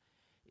rate.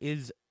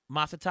 Is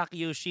Masataka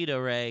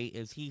Yoshida, Ray,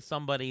 is he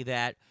somebody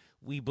that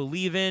we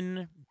believe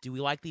in? Do we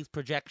like these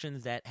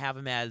projections that have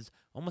him as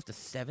almost a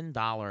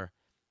 $7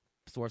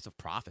 source of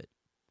profit?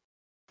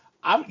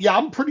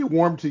 I'm pretty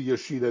warm to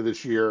Yoshida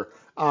this year.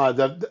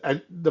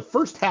 The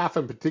first half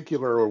in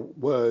particular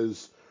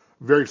was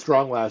very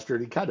strong last year,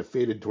 and he kind of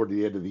faded toward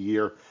the end of the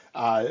year.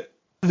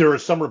 There are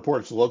some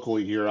reports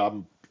locally here.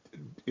 I'm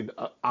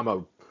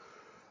a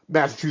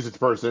Massachusetts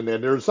person,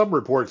 and there are some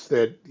reports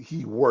that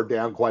he wore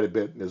down quite a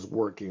bit and is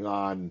working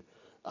on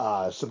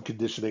some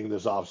conditioning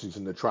this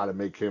offseason to try to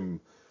make him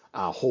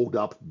hold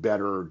up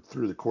better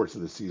through the course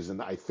of the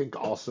season. I think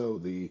also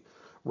the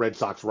Red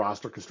Sox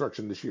roster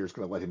construction this year is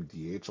going to let him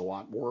DH a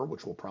lot more,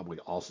 which will probably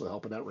also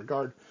help in that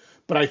regard.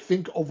 But I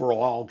think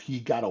overall he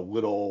got a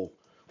little,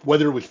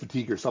 whether it was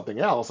fatigue or something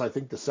else, I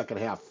think the second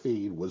half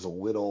fade was a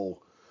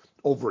little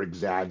over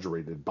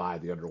exaggerated by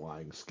the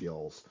underlying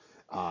skills.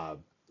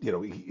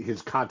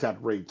 His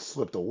contact rate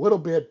slipped a little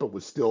bit, but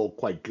was still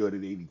quite good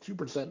at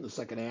 82% in the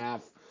second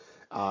half.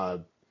 Uh,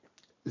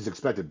 his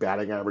expected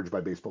batting average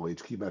by baseball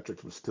HQ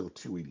metrics was still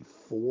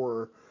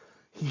 284.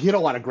 He hit a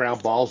lot of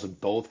ground balls in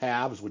both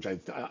halves, which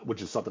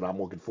is something I'm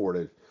looking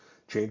forward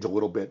to change a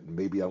little bit and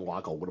maybe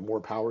unlock a little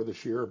more power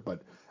this year.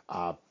 But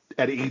uh,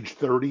 at age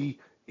 30,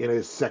 in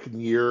his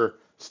second year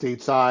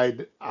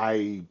stateside,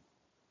 I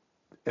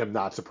am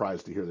not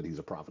surprised to hear that he's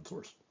a profit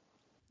source.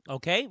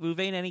 Okay,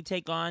 Ruvain, any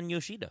take on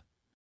Yoshida?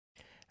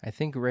 I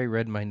think Ray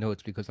read my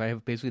notes because I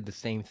have basically the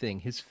same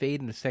thing. His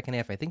fade in the second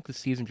half, I think the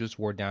season just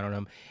wore down on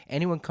him.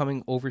 Anyone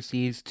coming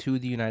overseas to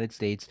the United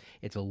States,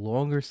 it's a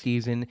longer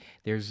season.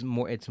 There's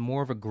more. It's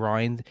more of a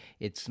grind.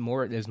 It's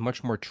more. There's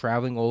much more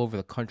traveling all over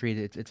the country.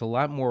 It's a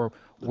lot more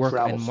The work and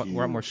travel's a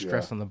lot more huge, yeah.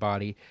 stress on the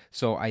body.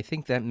 So I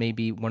think that may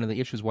be one of the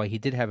issues why he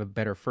did have a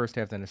better first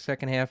half than the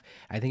second half.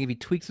 I think if he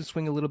tweaks the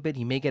swing a little bit,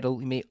 he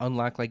may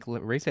unlock, like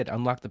Ray said,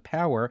 unlock the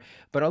power.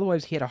 But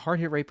otherwise, he had a hard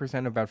hit rate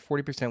percent of about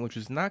 40%, which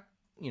is not,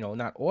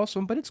 not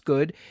awesome, but it's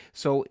good.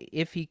 So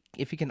if he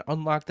can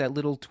unlock that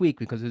little tweak,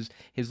 because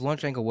his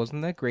launch angle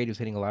wasn't that great, he was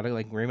hitting a lot of,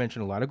 like Ray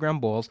mentioned, a lot of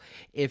ground balls.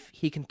 If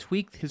he can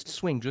tweak his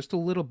swing just a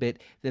little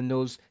bit, then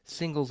those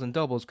singles and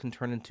doubles can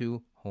turn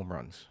into home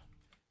runs.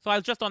 So I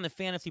was just on the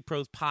Fantasy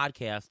Pros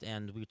podcast,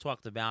 and we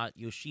talked about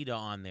Yoshida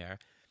on there,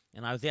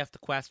 and I was asked the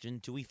question,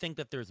 do we think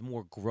that there's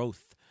more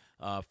growth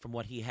from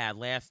what he had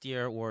last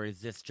year, or is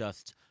this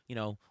just,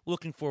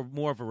 looking for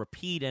more of a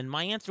repeat? And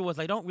my answer was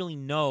I don't really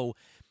know,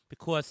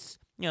 because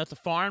it's a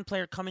foreign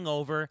player coming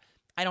over.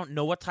 I don't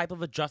know what type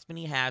of adjustment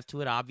he has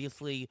to it.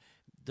 Obviously,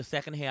 the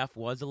second half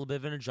was a little bit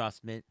of an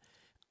adjustment.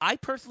 I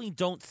personally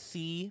don't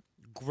see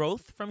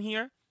growth from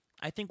here.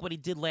 I think what he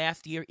did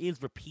last year is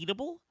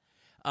repeatable,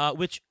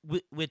 which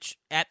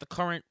at the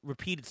current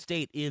repeated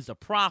state is a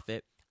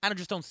profit. I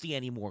just don't see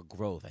any more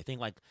growth. I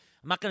think, I'm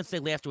not going to say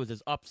last year was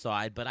his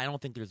upside, but I don't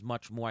think there's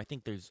much more. I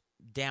think there's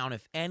down,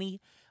 if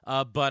any.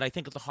 But I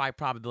think it's a high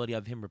probability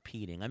of him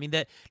repeating. I mean,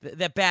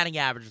 that batting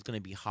average is going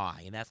to be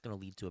high, and that's going to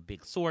lead to a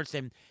big source.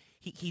 And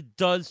he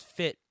does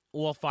fit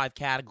all five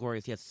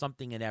categories. He has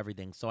something in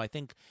everything. So I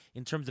think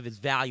in terms of his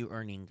value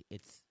earning,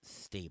 it's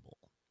stable.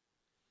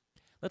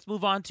 Let's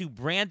move on to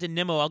Brandon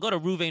Nimmo. I'll go to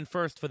Ruvain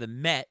first for the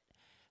Met.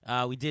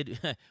 We did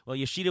well.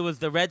 Yoshida was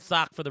the Red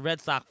Sox for the Red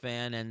Sox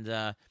fan,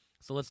 and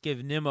so let's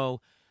give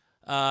Nimmo.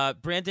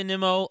 Brandon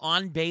Nimmo,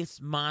 on base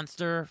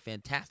monster,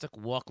 fantastic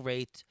walk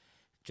rate.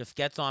 Just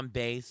gets on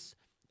base.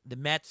 The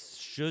Mets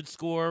should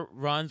score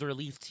runs, or at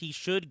least he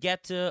should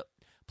get to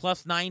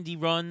plus 90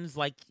 runs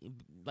like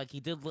he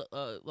did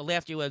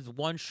last year. Was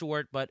one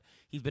short, but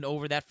he's been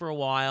over that for a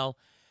while.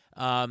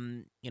 He's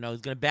going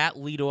to bat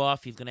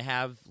leadoff. He's going to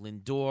have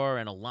Lindor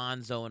and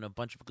Alonso and a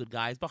bunch of good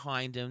guys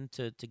behind him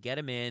to get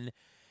him in.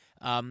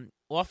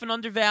 Often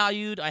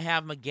undervalued. I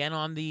have him again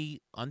on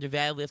the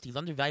undervalued list. He's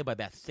undervalued by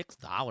about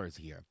 $6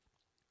 here.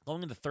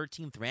 Going in the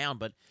 13th round,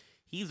 but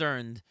he's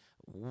earned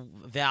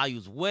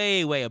values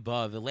way, way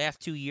above. The last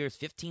 2 years,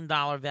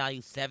 $15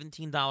 value,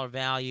 $17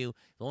 value.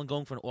 Only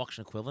going for an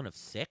auction equivalent of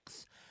 $6.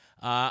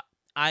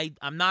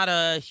 I'm not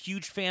a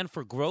huge fan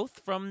for growth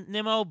from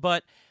Nimmo,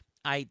 but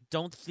I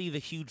don't see the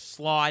huge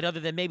slide, other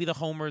than maybe the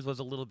homers was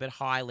a little bit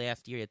high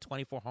last year. He had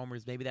 24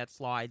 homers. Maybe that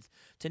slides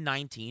to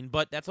 19,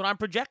 but that's what I'm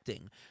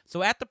projecting.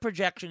 So at the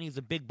projection, he's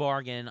a big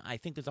bargain. I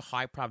think there's a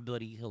high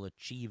probability he'll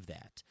achieve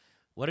that.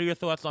 What are your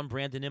thoughts on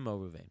Brandon Nimmo,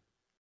 Ruvain?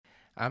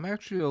 I'm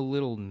actually a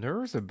little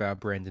nervous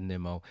about Brandon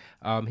Nimmo.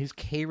 His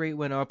K rate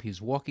went up.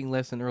 He's walking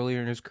less than earlier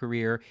in his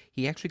career.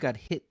 He actually got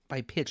hit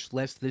by pitch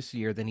less this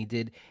year than he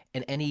did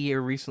in any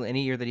year recently.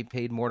 Any year that he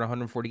played more than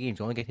 140 games,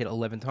 he only got hit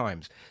 11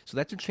 times. So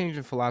that's a change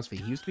in philosophy.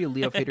 He used to be a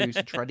leadoff hitter. He used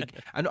to try to.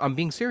 I'm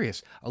being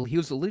serious. He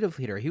was a leadoff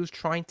hitter. He was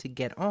trying to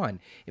get on.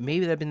 And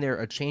maybe that been there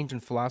a change in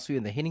philosophy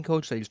in the hitting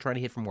coach that he's trying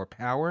to hit for more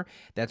power.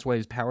 That's why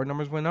his power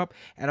numbers went up.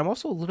 And I'm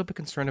also a little bit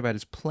concerned about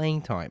his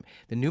playing time.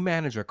 The new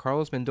manager,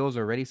 Carlos Mendoza,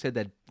 already said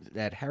that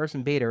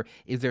Harrison Bader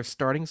is their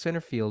starting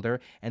center fielder,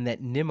 and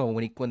that Nimmo,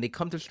 when they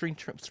come to spring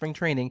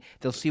training,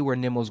 they'll see where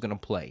Nimmo's going to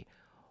play.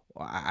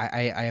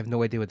 I have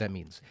no idea what that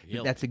means.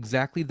 Really? That's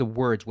exactly the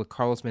words what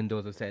Carlos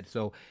Mendoza said.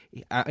 So,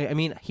 I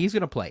mean, he's going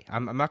to play.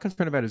 I'm not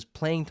concerned about his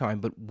playing time,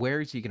 but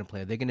where is he going to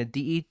play? Are they going to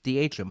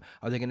DH him?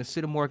 Are they going to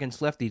sit him more against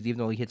lefties, even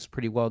though he hits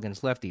pretty well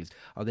against lefties?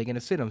 Are they going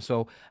to sit him?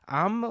 So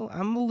I'm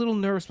a little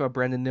nervous about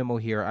Brandon Nimmo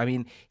here. I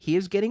mean, he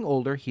is getting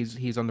older.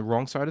 He's on the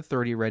wrong side of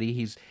 30 already.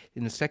 He's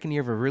in the second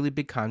year of a really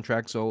big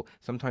contract. So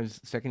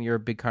sometimes second year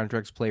of big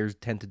contracts, players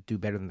tend to do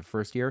better than the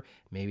first year.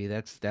 Maybe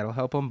that'll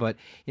help him. But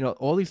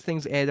all these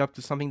things add up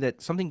to something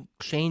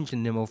changed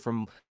in Nimmo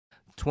from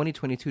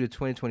 2022 to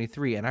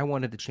 2023, and I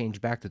wanted to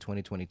change back to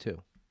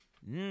 2022.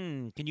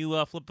 Can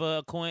you flip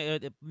a coin,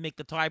 make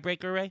the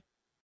tiebreaker, Ray?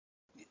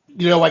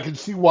 I can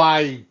see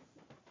why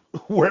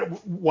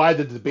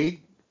the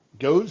debate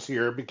goes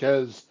here,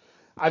 because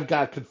I've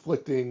got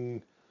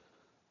conflicting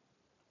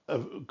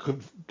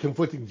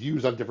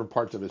views on different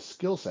parts of his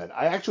skill set.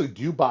 I actually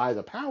do buy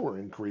the power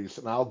increase,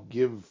 and I'll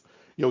give,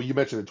 you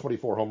mentioned the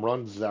 24 home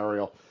runs,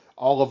 Ariel.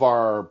 All of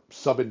our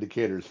sub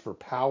indicators for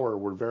power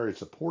were very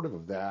supportive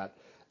of that,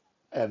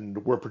 and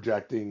we're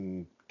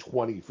projecting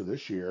 20 for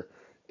this year.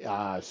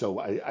 So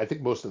I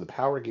think most of the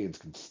power gains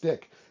can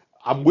stick.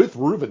 I'm with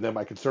Ruben, then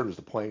my concern is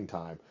the playing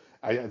time.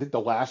 I think the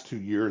last 2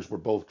 years were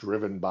both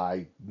driven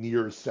by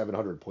near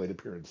 700 plate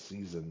appearance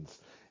seasons,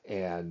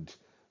 and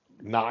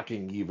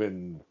knocking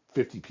even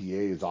 50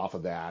 PAs off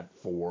of that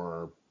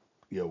for,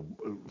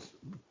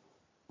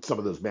 some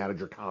of those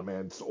manager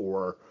comments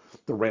or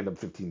the random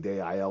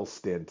 15-day IL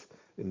stint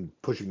and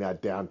pushing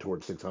that down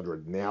towards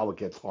 600. Now it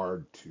gets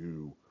hard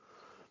to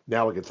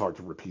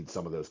repeat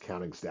some of those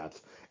counting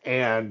stats.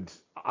 And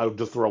I'll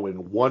just throw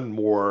in one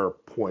more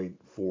point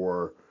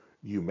for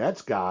you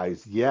Mets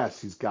guys.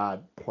 Yes, he's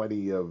got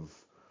plenty of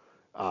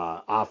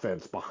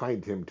offense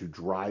behind him to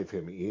drive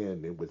him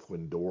in with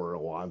Lindor,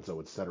 Alonso,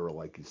 et cetera,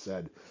 like you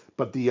said.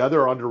 But the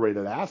other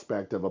underrated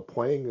aspect of a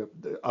plate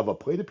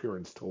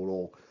appearance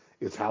total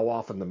is how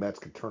often the Mets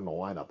can turn the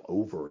lineup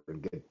over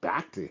and get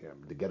back to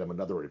him to get him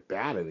another at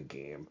bat in a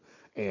game.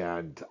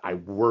 And I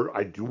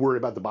do worry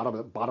about the bottom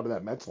of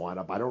that Mets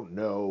lineup. I don't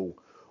know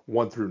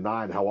 1 through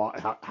 9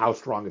 how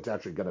strong it's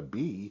actually going to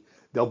be.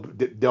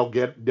 They'll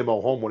get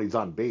Nimmo home when he's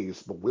on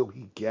base, but will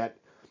he get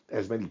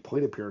as many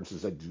plate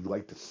appearances as you'd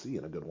like to see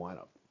in a good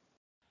lineup?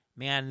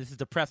 Man, this is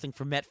depressing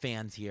for Met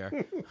fans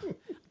here.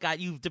 Got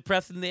you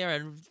depressed in there,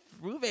 and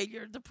Ruve,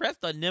 you're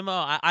depressed on Nimmo.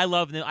 I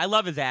love Nimmo. I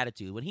love his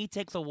attitude. When he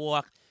takes a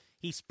walk,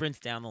 he sprints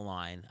down the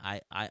line.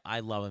 I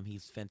love him.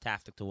 He's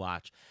fantastic to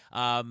watch.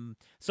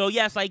 So,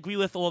 yes, I agree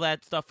with all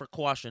that stuff for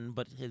caution,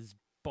 but his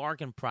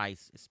bargain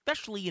price,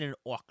 especially in an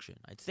auction,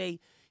 I'd say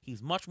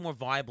he's much more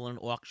viable in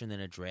an auction than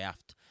a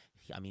draft.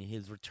 I mean,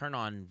 his return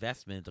on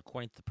investment,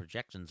 according to the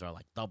projections, are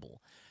like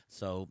double.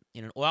 So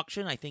in an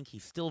auction, I think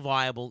he's still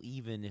viable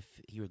even if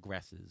he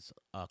regresses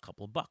a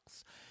couple of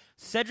bucks.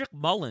 Cedric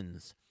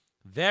Mullins,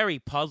 very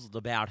puzzled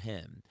about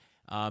him.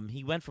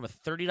 He went from a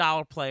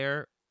 $30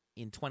 player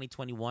in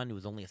 2021. He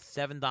was only a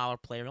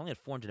 $7 player. He only had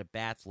 400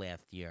 at-bats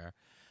last year.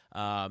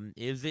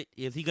 Is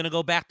he going to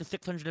go back to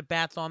 600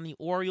 at-bats on the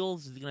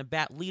Orioles? Is he going to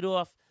bat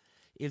leadoff?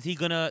 Is he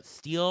going to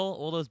steal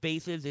all those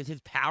bases? Is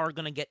his power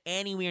going to get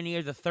anywhere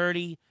near the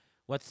 30?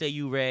 What say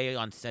you, Ray,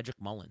 on Cedric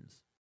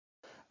Mullins?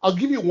 I'll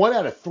give you 1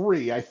 out of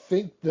 3. I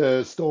think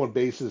the stolen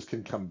bases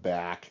can come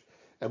back,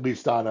 at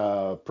least on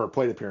a per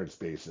plate appearance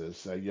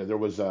basis. There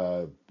was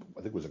I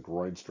think it was a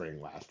groin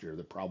strain last year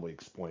that probably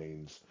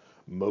explains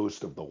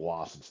most of the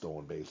loss in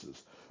stolen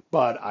bases.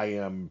 But I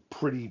am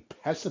pretty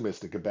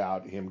pessimistic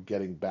about him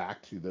getting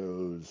back to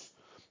those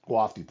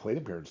lofty plate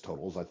appearance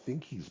totals. I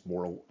think he's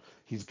going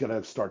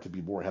to start to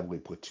be more heavily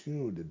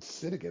platooned and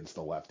sit against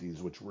the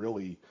lefties, which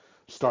really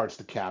starts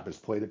to cap his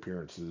plate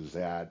appearances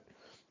at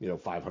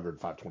 500,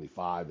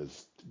 525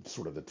 is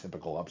sort of the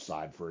typical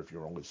upside for if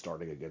you're only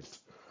starting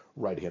against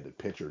right-handed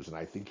pitchers. And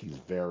I think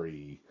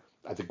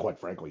quite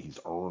frankly, he's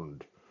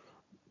earned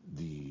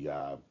the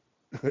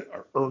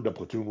earned a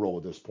platoon role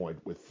at this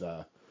point with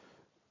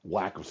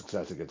lack of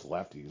success against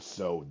lefties.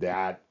 So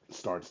that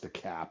starts to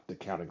cap the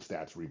counting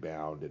stats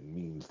rebound and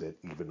means that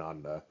even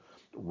on the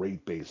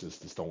rate basis,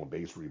 the stolen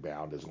base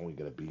rebound is only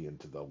going to be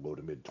into the low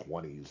to mid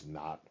 20s,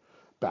 not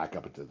back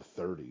up into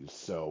the 30s.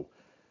 So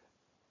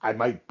I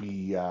might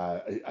be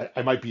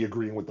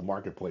agreeing with the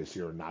marketplace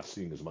here and not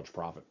seeing as much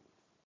profit.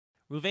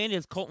 Ruvain,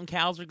 is Colton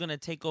Cowser going to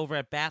take over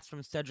at bats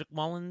from Cedric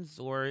Mullins,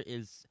 or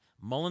is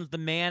Mullins the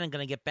man and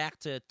going to get back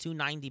to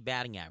 290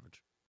 batting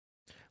average?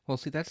 Well,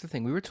 see, that's the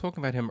thing. We were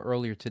talking about him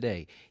earlier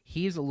today.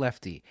 He is a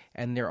lefty,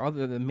 and there are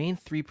the main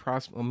three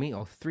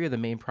three of the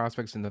main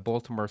prospects in the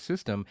Baltimore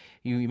system.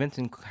 You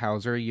mentioned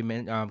Hauser, you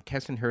mentioned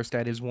Keston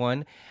Herstad is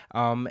one,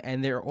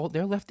 and they're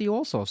lefty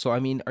also. So I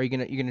mean, are you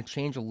gonna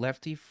change a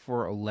lefty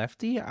for a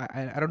lefty?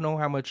 I don't know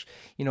how much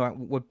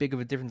what big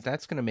of a difference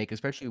that's gonna make.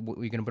 Especially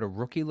you're gonna put a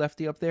rookie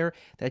lefty up there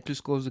that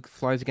just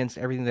flies against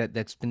everything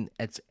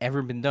that's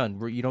ever been done.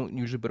 Where you don't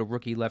usually put a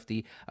rookie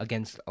lefty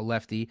against a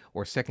lefty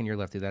or second year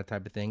lefty, that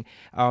type of thing.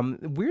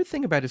 Weird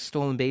thing about his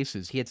stolen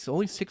bases, he had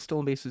only 6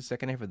 stolen bases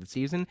second half of the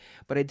season,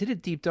 but I did a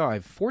deep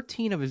dive.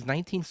 14 of his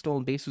 19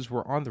 stolen bases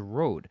were on the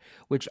road,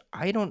 which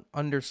I don't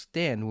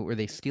understand. Were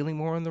they stealing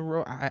more on the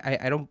road?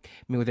 I don't. I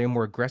mean, were they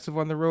more aggressive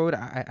on the road?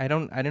 I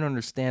didn't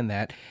understand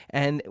that.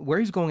 And where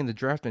he's going in the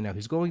draft right now,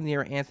 he's going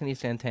near Anthony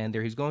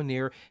Santander. He's going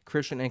near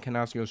Christian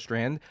Encarnacion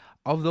Strand.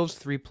 Of those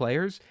 3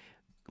 players,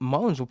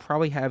 Mullins will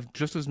probably have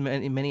just as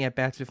many at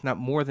bats, if not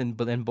more, than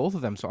both of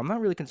them. So I'm not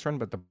really concerned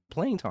about the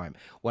playing time.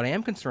 What I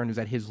am concerned is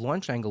that his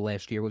launch angle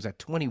last year was at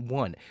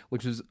 21,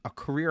 which was a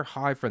career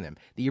high for them.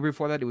 The year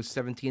before that, it was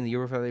 17. The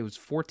year before that, it was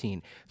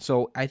 14.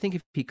 So I think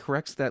if he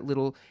corrects that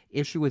little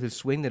issue with his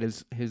swing, that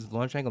his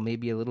launch angle may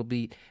be a little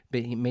bit,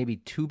 maybe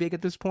too big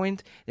at this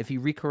point. If he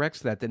recorrects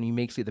that, then you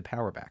may see the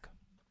power back.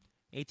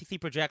 ATC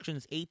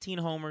projections: 18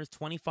 homers,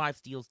 25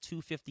 steals,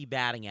 250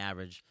 batting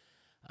average.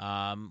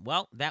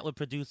 Well, that would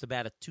produce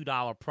about a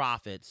 $2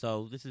 profit.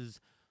 So this is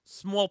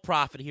small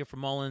profit here for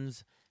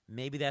Mullins.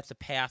 Maybe that's a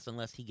pass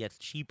unless he gets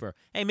cheaper.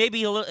 Hey,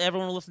 maybe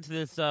everyone will listen to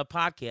this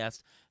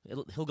podcast.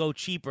 He'll go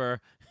cheaper,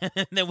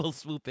 and then we'll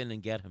swoop in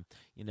and get him.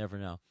 You never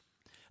know.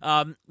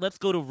 Let's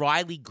go to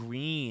Riley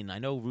Green. I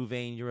know,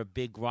 Ruvain, you're a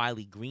big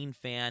Riley Green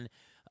fan.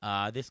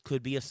 This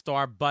could be a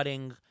star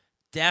budding.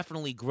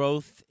 Definitely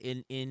growth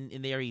in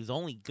there. He's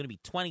only going to be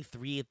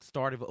 23 at the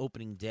start of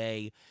opening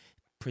day.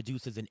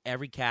 Produces in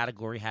every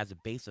category, has a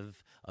base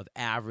of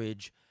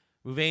average.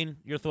 Ruvain,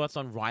 your thoughts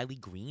on Riley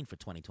Green for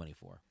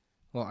 2024?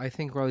 Well, I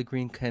think Riley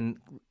Green can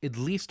at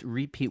least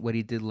repeat what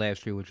he did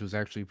last year, which was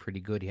actually pretty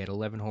good. He had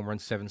 11 home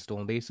runs, 7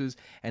 stolen bases,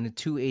 and a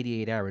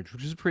 288 average,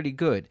 which is pretty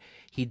good.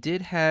 He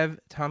did have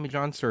Tommy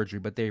John surgery,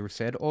 but they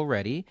said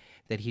already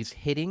that he's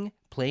hitting,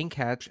 playing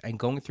catch, and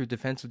going through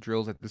defensive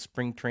drills at the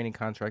spring training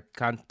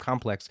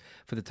complex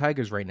for the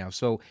Tigers right now.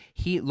 So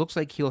he looks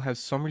like he'll have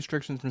some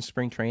restrictions in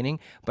spring training,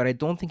 but I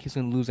don't think he's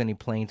going to lose any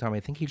playing time. I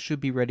think he should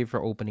be ready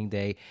for opening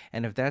day,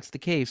 and if that's the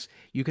case,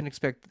 you can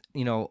expect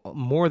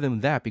more than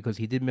that because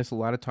he did miss a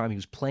lot of time. He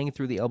was playing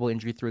through the elbow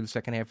injury through the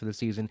second half of the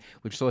season,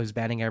 which saw his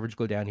batting average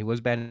go down. He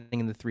was batting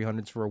in the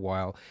 300s for a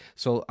while.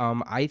 So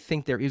I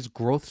think there is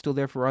growth still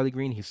there for Riley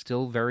Green. He's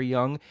still very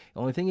young. The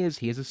only thing is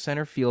he is a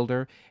center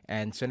fielder,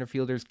 and center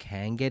fielders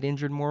can get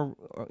injured more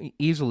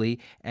easily,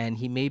 and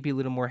he may be a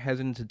little more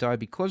hesitant to die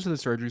because of the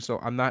surgery. So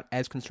I'm not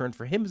as concerned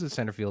for him as a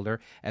center fielder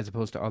as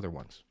opposed to other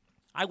ones.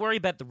 I worry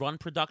about the run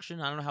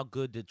production. I don't know how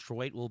good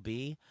Detroit will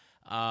be.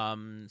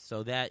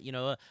 So that,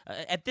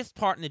 at this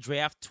part in the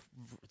draft,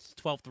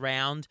 12th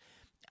round,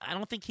 I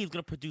don't think he's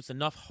going to produce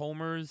enough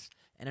homers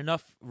and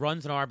enough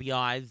runs and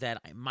RBIs that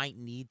I might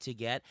need to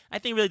get. I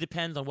think it really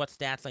depends on what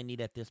stats I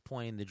need at this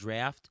point in the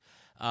draft.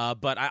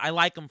 But I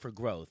like him for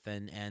growth,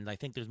 and I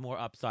think there's more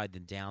upside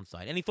than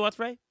downside. Any thoughts,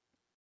 Ray?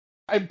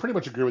 I pretty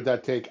much agree with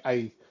that take.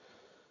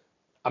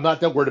 I'm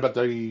not that worried about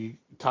the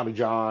Tommy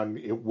John.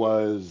 It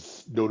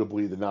was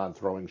notably the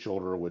non-throwing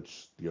shoulder,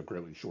 which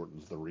greatly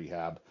shortens the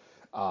rehab.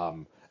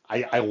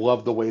 I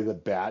love the way the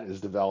bat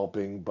is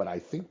developing, but I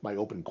think my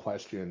open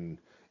question,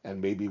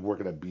 and maybe we're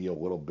going to be a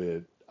little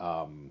bit,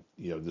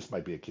 this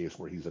might be a case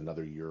where he's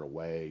another year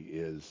away,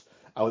 is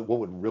what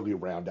would really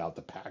round out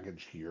the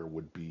package here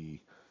would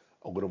be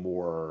a little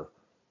more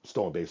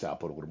stolen base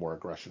output, a little more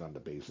aggression on the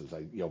bases.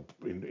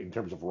 In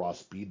terms of raw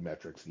speed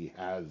metrics, he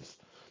has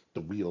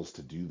the wheels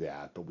to do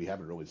that, but we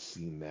haven't really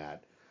seen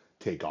that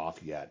take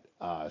off yet.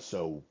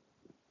 So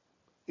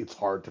it's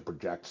hard to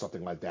project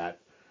something like that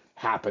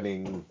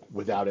happening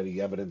without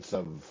any evidence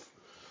of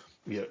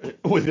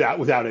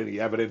without any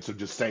evidence of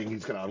just saying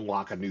he's going to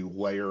unlock a new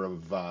layer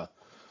of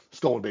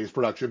stolen base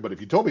production. But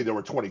if you told me there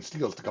were 20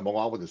 steals to come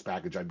along with this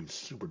package, I'd be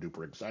super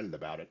duper excited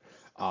about it.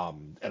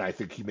 And I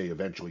think he may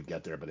eventually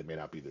get there, but it may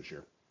not be this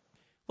year.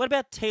 What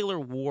about Taylor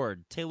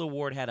Ward? Taylor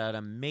Ward had an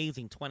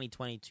amazing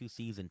 2022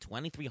 season,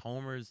 23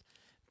 homers,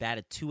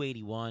 batted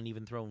 .281,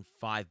 even thrown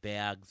 5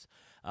 bags.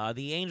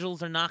 The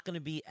Angels are not going to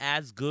be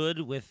as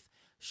good with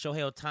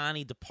Shohei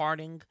Ohtani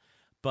departing,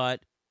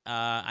 but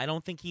I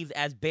don't think he's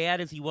as bad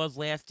as he was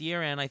last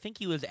year, and I think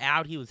he was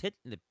out. He was hit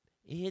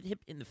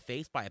in the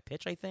face by a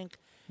pitch, I think.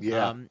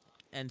 Yeah.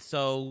 And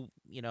so,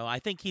 I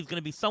think he's going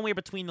to be somewhere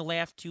between the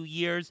last 2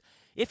 years.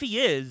 If he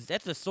is,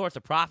 that's a source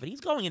of profit.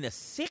 He's going in the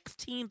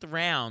 16th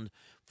round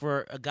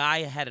for a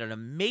guy who had an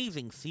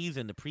amazing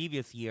season the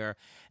previous year.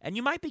 And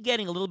you might be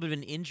getting a little bit of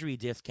an injury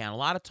discount. A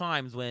lot of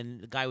times when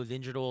the guy was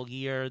injured all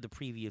year the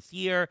previous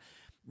year,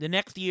 the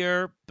next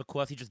year,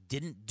 because he just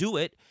didn't do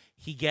it,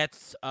 he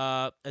gets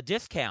a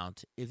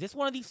discount. Is this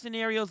one of these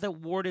scenarios that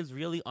Ward is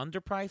really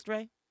underpriced,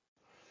 Ray?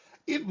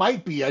 It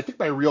might be. I think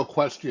my real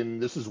question,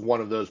 this is one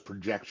of those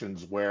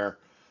projections where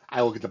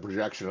I look at the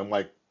projection, I'm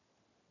like,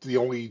 the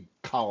only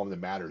column that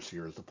matters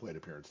here is the plate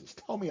appearances.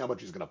 Tell me how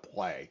much he's going to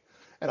play,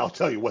 and I'll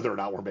tell you whether or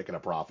not we're making a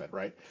profit,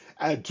 right?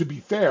 And to be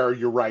fair,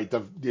 you're right.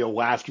 The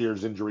last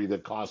year's injury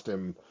that cost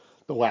him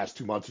the last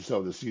 2 months or so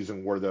of the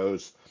season were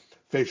those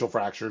facial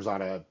fractures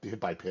on a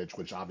hit by pitch,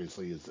 which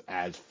obviously is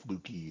as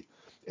fluky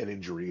an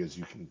injury as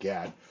you can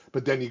get.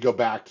 But then you go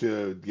back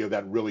to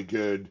that really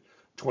good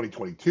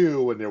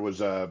 2022, and there was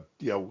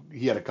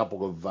he had a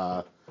couple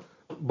of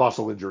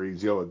muscle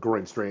injuries, a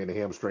groin strain, a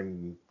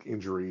hamstring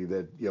injury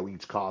that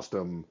each cost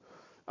him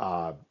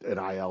an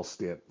IL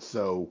stint.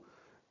 So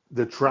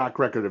the track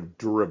record of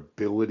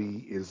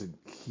durability isn't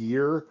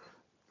here.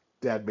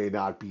 That may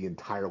not be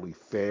entirely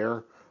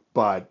fair,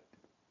 but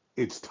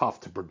it's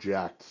tough to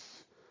project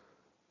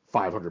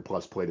 500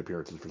 plus plate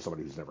appearances for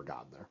somebody who's never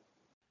gotten there.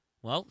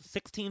 Well,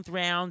 16th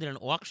round in an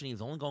auction,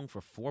 he's only going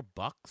for $4.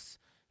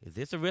 Is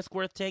this a risk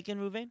worth taking,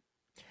 Ruvain?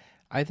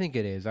 I think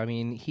it is. I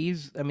mean,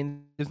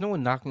 there's no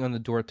one knocking on the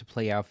door to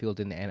play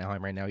outfield in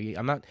Anaheim right now.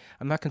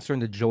 I'm not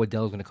concerned that Joe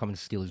Adell is going to come and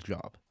steal his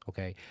job.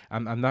 Okay,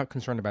 I'm not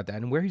concerned about that.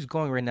 And where he's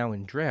going right now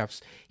in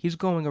drafts, he's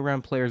going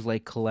around players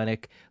like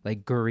Kalenic,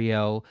 like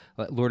Gurriel,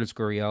 Lourdes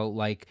Gurriel,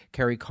 like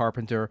Kerry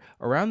Carpenter.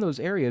 Around those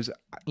areas,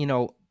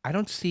 I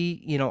don't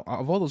see,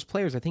 of all those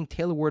players, I think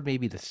Taylor Ward may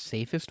be the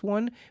safest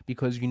one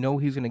because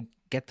he's going to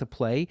get to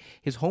play.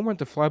 His home run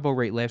to fly ball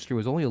rate last year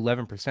was only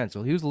 11%,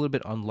 so he was a little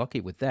bit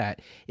unlucky with that.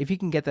 If he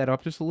can get that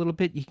up just a little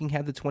bit, he can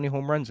have the 20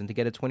 home runs, and to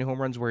get 20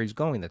 home runs where he's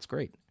going, that's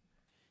great.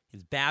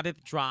 His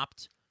BABIP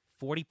dropped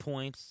 40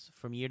 points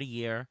from year to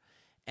year,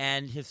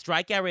 and his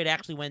strikeout rate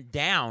actually went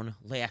down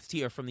last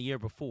year from the year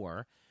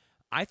before.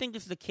 I think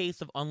this is a case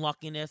of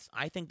unluckiness.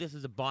 I think this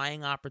is a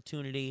buying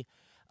opportunity.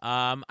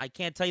 I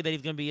can't tell you that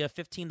he's going to be a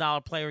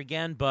 $15 player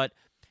again, but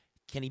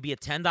can he be a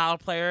 $10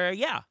 player?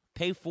 Yeah.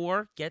 Pay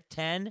 4, get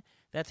 10.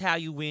 That's how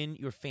you win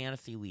your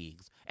fantasy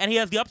leagues. And he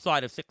has the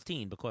upside of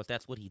 16 because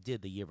that's what he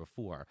did the year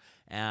before.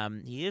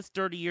 He is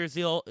 30 years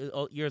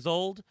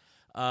old.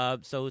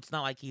 So it's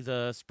not like he's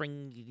a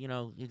spring,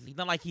 it's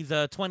not like he's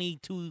a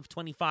 22,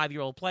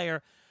 25-year-old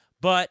player.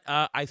 But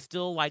I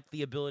still like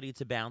the ability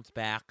to bounce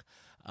back.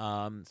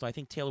 So I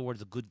think Taylor Ward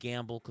is a good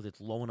gamble because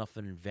it's low enough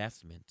an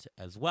investment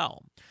as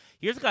well.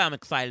 Here's a guy I'm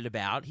excited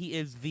about. He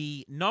is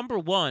the number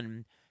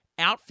one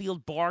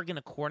outfield bargain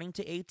according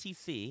to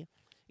ATC.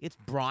 It's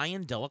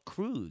Brian Dela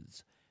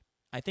Cruz.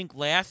 I think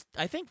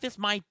this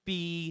might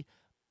be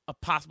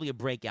possibly a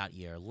breakout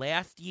year.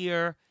 Last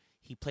year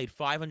he played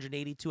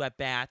 582 at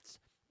bats,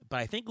 but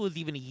I think it was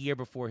even a year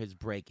before his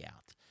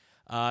breakout.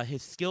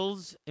 His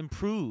skills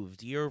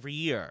improved year over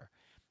year.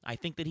 I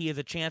think that he has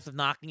a chance of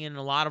knocking in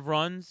a lot of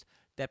runs.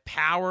 That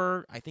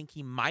power, I think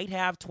he might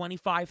have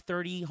 25,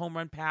 30 home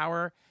run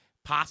power,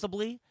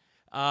 possibly.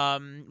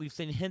 We've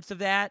seen hints of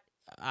that.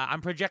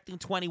 I'm projecting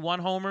 21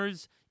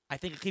 homers. I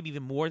think it could be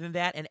even more than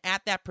that. And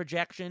at that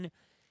projection,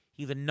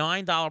 he's a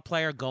 $9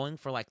 player going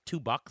for like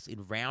 $2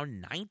 in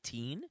round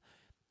 19.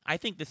 I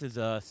think this is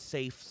a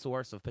safe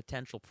source of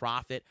potential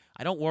profit.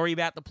 I don't worry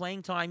about the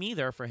playing time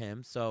either for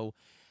him. So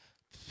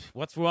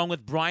what's wrong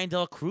with Brian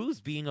Dela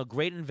Cruz being a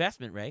great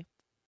investment, Ray?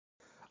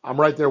 I'm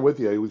right there with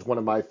you. He was one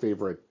of my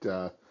favorite.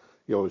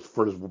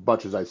 For as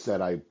much as I said,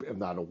 I am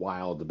not a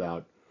wild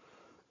about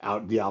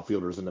the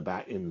outfielders in the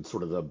bat in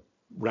sort of the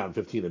round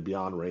 15 and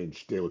beyond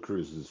range. De La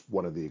Cruz is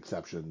one of the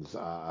exceptions.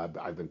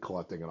 I've been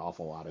collecting an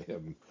awful lot of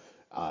him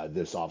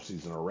this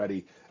offseason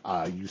already.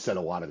 You said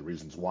a lot of the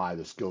reasons why.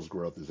 The skills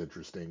growth is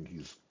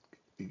interesting.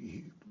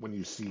 When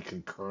you see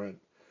concurrent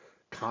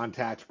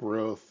contact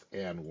growth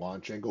and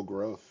launch angle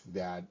growth,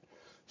 that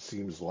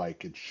seems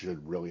like it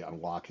should really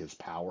unlock his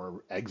power.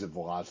 Exit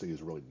velocity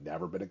has really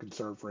never been a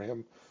concern for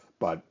him,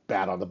 but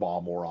bat on the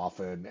ball more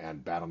often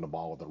and bat on the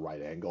ball with the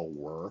right angle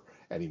were,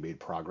 and he made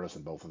progress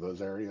in both of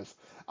those areas.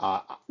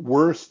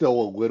 We're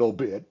still a little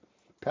bit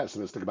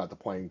pessimistic about the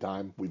playing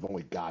time. We've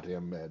only got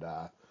him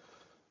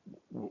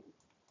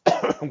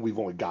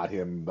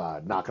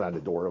knocking on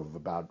the door of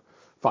about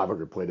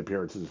 500 plate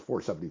appearances,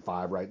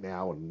 475 right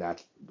now,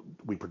 and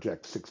we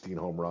project 16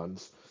 home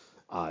runs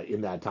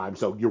in that time.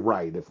 So you're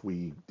right.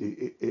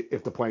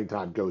 If the playing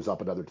time goes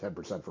up another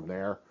 10% from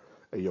there,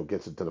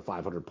 gets into the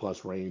 500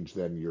 plus range,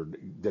 then you're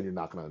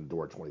knocking on the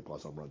door 20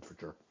 plus home runs for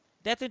sure.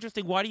 That's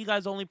interesting. Why do you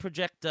guys only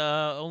project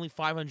only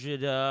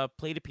 500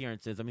 plate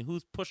appearances? I mean,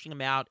 who's pushing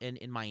him out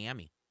in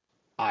Miami?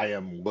 I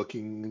am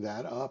looking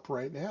that up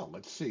right now.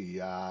 Let's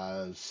see.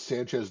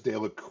 Sanchez, De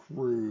La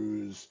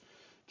Cruz,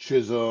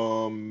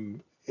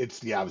 Chisholm. It's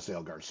the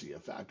Avisail Garcia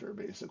factor,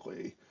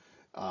 basically.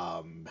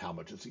 How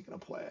much is he going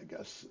to play, I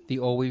guess? The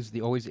always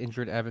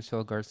injured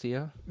Avisail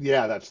Garcia?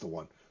 Yeah, that's the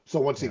one.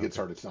 So once he gets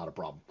hurt, it's not a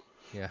problem.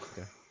 Yeah.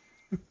 Okay.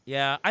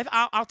 Yeah,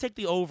 I'll take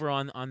the over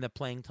on the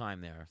playing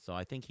time there. So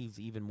I think he's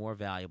even more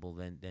valuable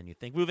than you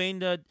think. Ruvain,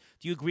 do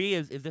you agree?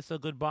 Is this a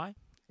good buy?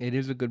 It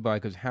is a good buy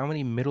because how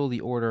many middle of the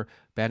order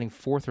batting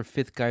fourth or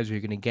fifth guys are you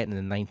going to get in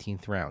the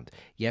 19th round?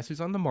 Yes, he's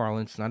on the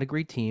Marlins. It's not a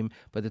great team,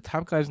 but the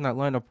top guys in that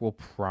lineup will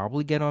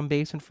probably get on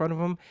base in front of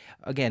him.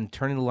 Again,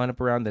 turning the lineup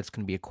around, that's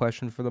going to be a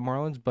question for the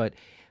Marlins. But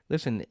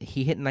listen,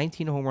 he hit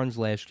 19 home runs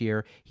last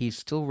year. He's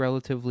still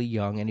relatively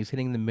young, and he's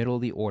hitting in the middle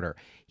of the order.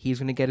 He's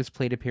going to get his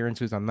plate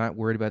appearances. I'm not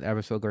worried about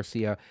Avisail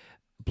Garcia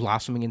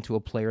blossoming into a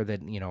player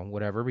that,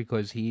 whatever,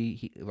 because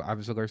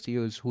Avisail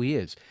Garcia is who he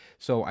is.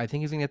 So I think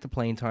he's going to get the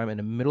playing time, and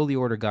a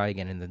middle-of-the-order guy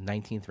again in the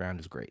 19th round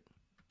is great.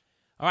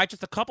 All right,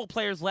 just a couple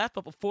players left,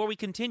 but before we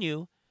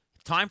continue,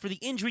 time for the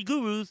Injury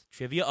Gurus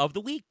Trivia of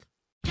the Week.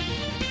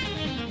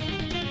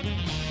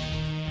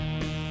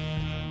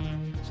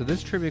 So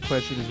this trivia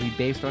question is going to be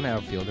based on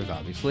outfielders,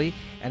 obviously,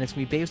 and it's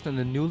going to be based on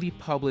the newly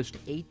published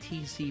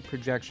ATC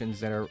projections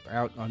that are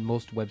out on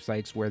most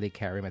websites where they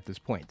carry them at this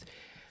point.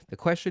 The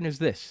question is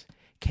this.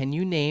 Can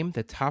you name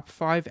the top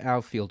 5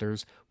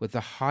 outfielders with the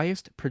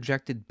highest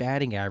projected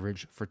batting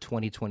average for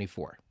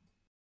 2024?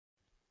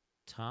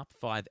 Top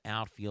 5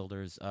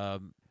 outfielders.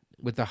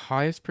 With the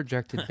highest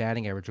projected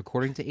batting average,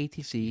 according to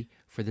ATC,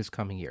 for this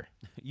coming year.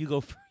 You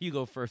go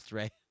first,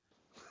 Ray.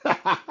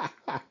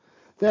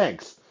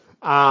 Thanks.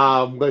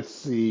 Let's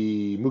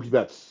see. Mookie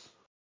Betts.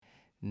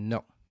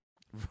 No.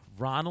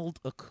 Ronald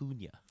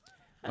Acuna.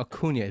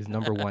 Acuna is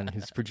number 1.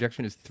 His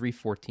projection is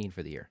 314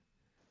 for the year.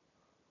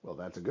 Well,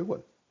 that's a good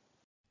one.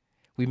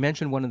 We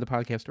mentioned one in the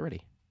podcast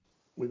already.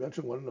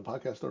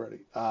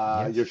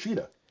 Yes.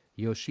 Yoshida.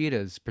 Yoshida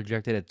is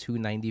projected at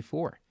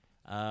 294.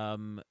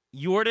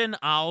 Yordan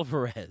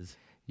Alvarez.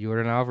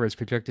 Yordan Alvarez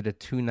projected at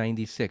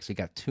 296. He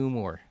got 2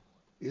 more.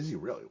 Is he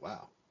really?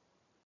 Wow.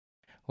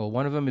 Well,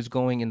 one of them is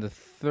going in the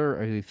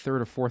third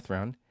or fourth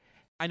round.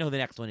 I know the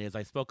next one is.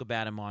 I spoke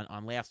about him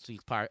on last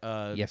week's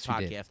Yes,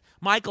 podcast. you did.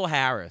 Michael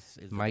Harris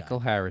is Michael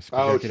the guy. Harris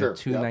projected sure. at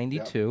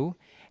 292. Yep.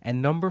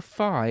 And number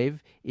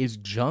 5 is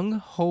Jung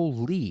Ho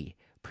Lee,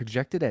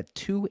 projected at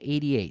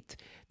 288.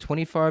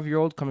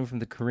 25-year-old coming from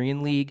the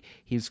Korean League.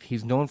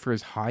 He's known for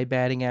his high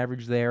batting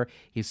average there.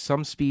 He has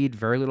some speed,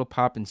 very little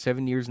pop. In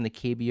 7 years in the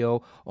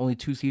KBO, only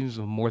 2 seasons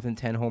of more than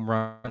 10 home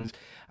runs.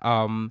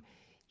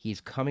 He's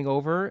coming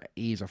over.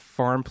 He's a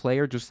farm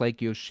player, just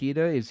like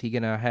Yoshida. Is he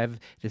going to have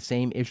the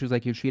same issues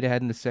like Yoshida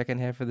had in the second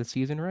half of the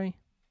season, Ray?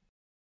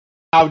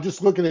 I was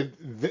just looking at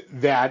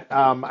that.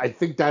 I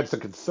think that's a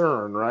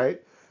concern, right?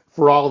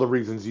 For all the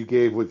reasons you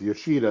gave with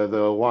Yoshida,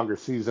 the longer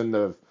season,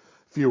 the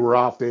fewer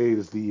off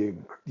days, the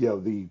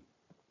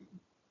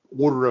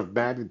order of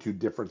magnitude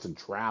difference in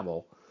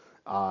travel.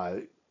 Uh,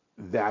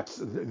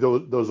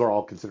 those are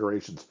all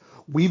considerations.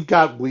 We've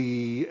got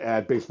Lee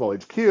at Baseball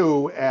HQ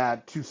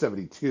at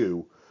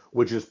 272,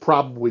 which is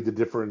probably the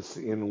difference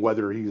in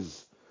whether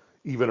he's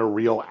even a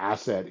real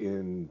asset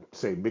in,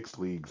 say, mixed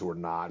leagues or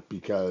not,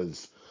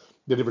 because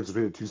the difference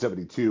between a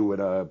 272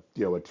 and a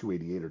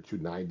 288 or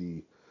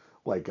 290,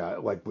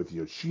 like with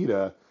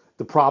Yoshida,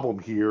 the problem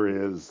here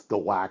is the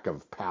lack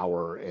of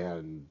power,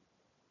 and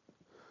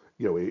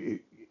you'll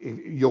eat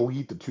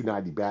the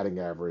 290 batting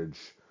average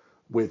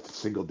with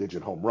single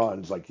digit home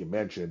runs, like you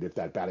mentioned, if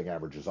that batting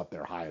average is up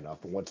there high enough.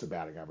 But once the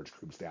batting average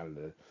creeps down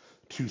into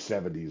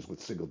 270s with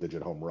single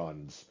digit home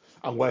runs,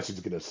 unless he's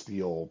going to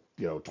steal,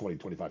 20,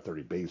 25,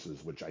 30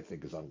 bases, which I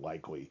think is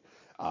unlikely,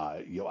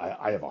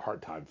 I have a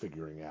hard time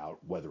figuring out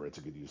whether it's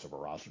a good use of a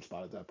roster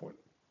spot at that point.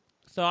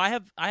 So I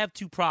have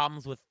two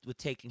problems with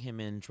taking him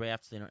in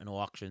drafts and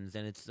auctions,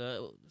 and it's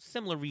a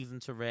similar reason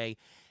to Ray.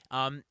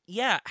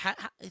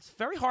 It's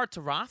very hard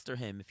to roster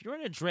him. If you're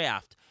in a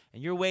draft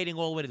and you're waiting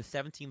all the way to the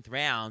 17th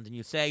round and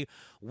you say,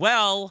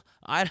 well,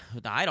 I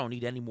don't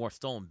need any more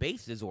stolen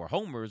bases or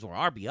homers or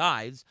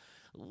RBIs,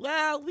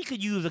 well, we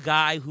could use a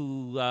guy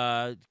who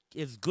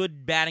is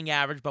good batting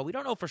average, but we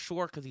don't know for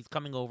sure because he's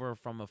coming over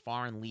from a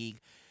foreign league.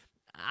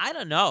 I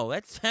don't know.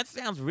 That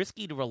sounds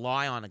risky to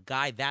rely on a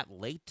guy that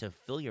late to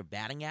fill your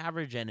batting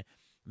average and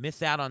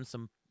miss out on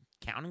some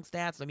counting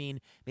stats. I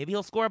mean, maybe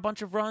he'll score a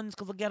bunch of runs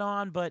because he'll get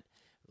on, but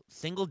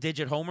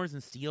single-digit homers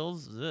and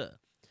steals, ugh.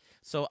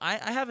 So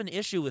I have an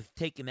issue with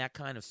taking that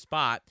kind of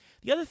spot.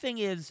 The other thing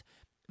is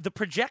the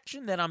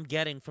projection that I'm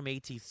getting from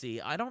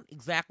ATC. I don't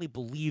exactly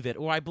believe it,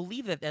 or I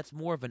believe that that's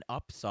more of an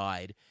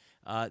upside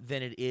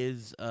than it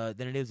is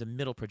a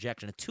middle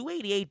projection. A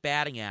 288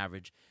 batting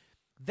average.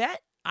 That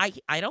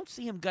I don't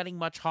see him getting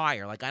much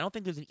higher. Like, I don't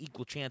think there's an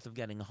equal chance of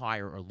getting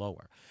higher or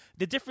lower.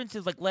 The difference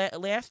is, like,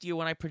 last year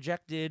when I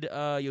projected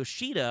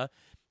Yoshida,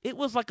 it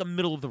was like a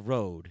middle of the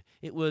road.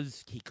 It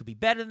was, he could be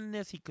better than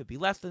this, he could be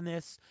less than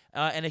this,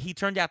 and he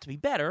turned out to be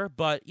better,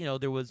 but,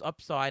 there was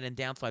upside and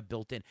downside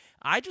built in.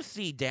 I just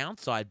see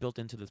downside built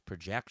into this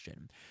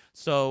projection.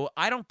 So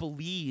I don't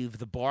believe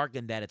the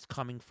bargain that it's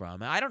coming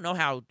from. I don't know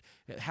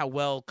how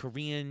well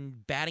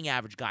Korean batting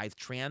average guys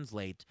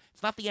translate.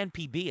 It's not the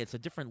NPB, it's a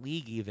different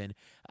league even.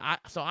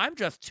 So I'm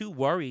just too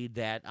worried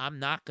that I'm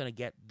not going to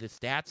get the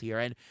stats here.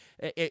 And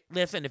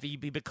listen, if he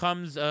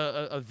becomes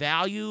a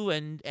value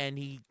and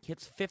he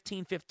hits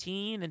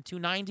 15-15 and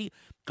 290,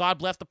 God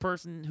bless the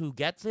person who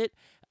gets it.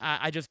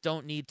 I just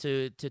don't need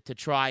to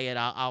try it.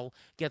 I'll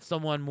get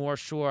someone more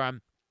sure.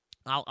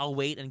 I'll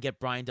wait and get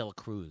Brian De La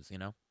Cruz,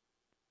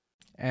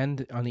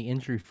 And on the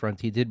injury front,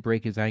 he did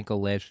break his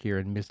ankle last year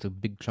and missed a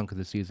big chunk of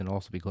the season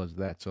also because of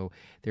that. So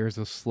there is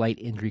a slight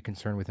injury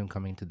concern with him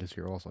coming to this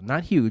year also.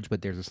 Not huge,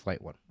 but there's a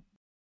slight one.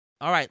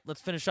 All right,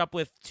 let's finish up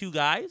with two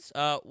guys.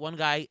 One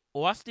guy,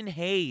 Austin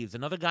Hayes,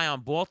 another guy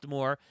on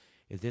Baltimore.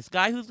 Is this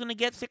guy who's going to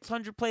get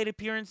 600 plate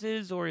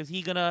appearances, or is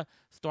he going to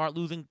start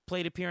losing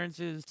plate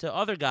appearances to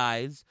other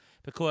guys?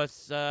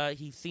 Because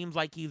he seems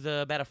like he's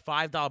about a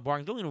 $5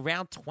 bargain, going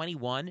around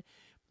 21.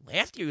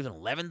 Last year he was an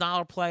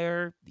 $11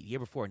 player. The year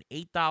before an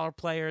 $8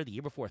 player. The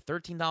year before a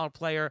 $13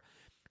 player.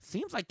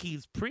 Seems like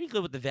he's pretty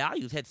good with the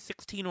values. Had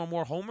 16 or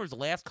more homers the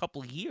last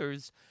couple of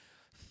years.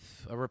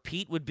 A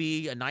repeat would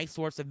be a nice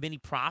source of mini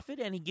profit,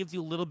 and he gives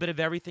you a little bit of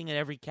everything in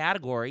every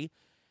category.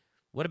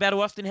 What about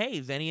Austin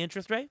Hayes? Any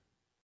interest, Ray?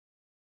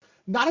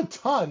 Not a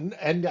ton,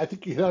 and I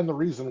think you hit on the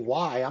reason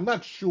why. I'm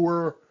not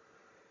sure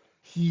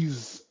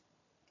he's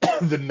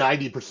the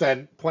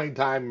 90% playing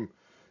time,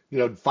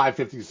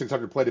 550,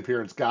 600 plate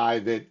appearance guy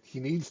that he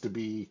needs to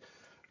be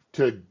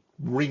to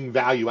wring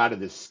value out of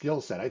this skill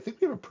set. I think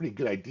we have a pretty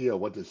good idea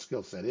what this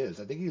skill set is.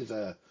 I think he's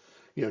a,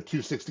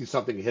 260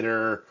 something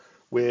hitter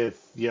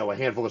with, a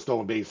handful of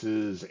stolen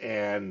bases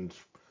and,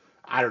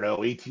 I don't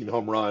know, 18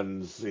 home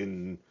runs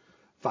in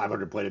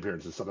 500 plate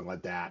appearances, something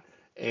like that.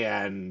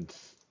 And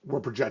we're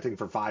projecting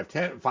for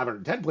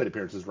 510 plate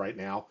appearances right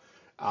now.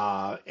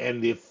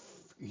 And if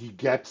he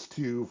gets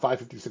to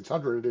 550,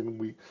 600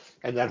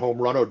 and that home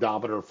run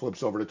odometer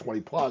flips over to 20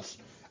 plus,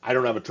 I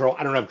don't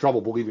have trouble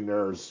believing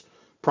there's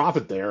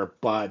profit there,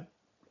 but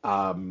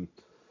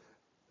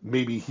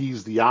maybe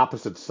he's the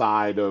opposite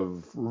side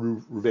of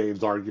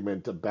Ruvain's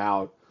argument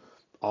about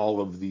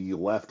all of the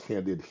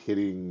left-handed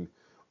hitting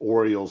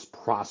Orioles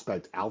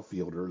prospect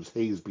outfielders,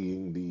 Hayes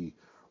being the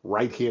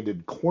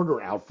right-handed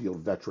corner outfield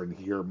veteran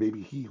here.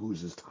 Maybe he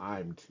loses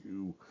time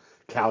to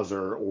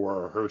Kauser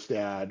or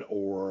Herstad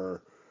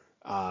or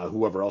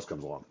whoever else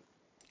comes along.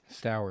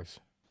 Stowers.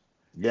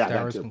 Yeah,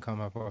 that Starros too. can come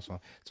up also.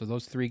 So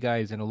those three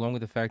guys, and along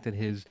with the fact that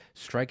his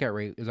strikeout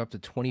rate is up to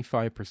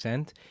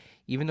 25%,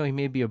 even though he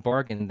may be a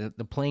bargain,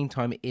 the playing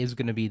time is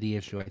going to be the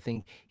issue. I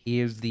think he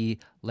is the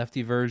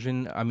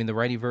the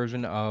righty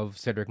version of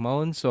Cedric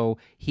Mullins. So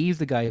he's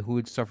the guy who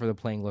would suffer the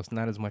playing loss,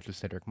 not as much as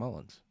Cedric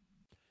Mullins.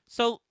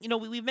 So,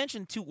 we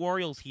mentioned two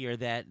Orioles here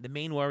that the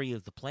main worry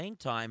is the playing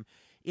time.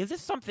 Is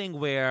this something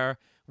where,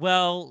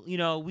 well,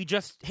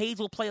 Hayes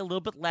will play a little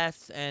bit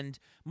less and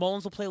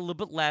Mullins will play a little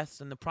bit less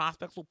and the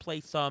prospects will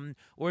play some,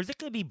 or is it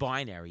going to be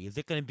binary? Is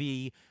it going to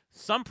be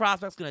some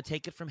prospects going to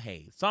take it from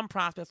Hayes, some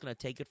prospects going to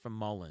take it from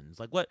Mullins?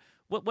 Like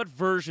what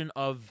version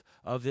of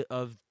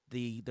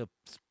the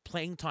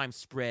playing time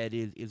spread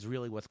is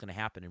really what's going to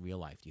happen in real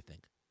life, do you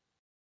think?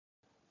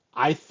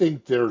 I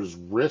think there's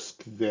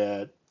risk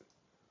that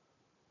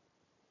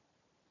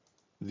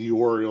the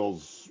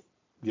Orioles,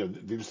 they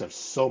just have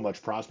so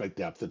much prospect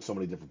depth at so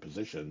many different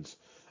positions.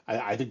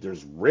 I think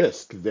there's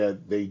risk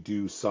that they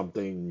do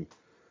something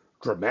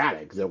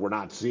dramatic that we're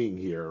not seeing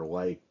here,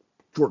 like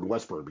Jordan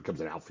Westburg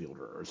becomes an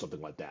outfielder or something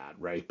like that,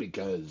 right?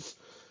 Because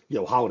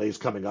Holiday's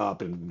coming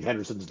up and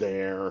Henderson's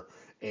there,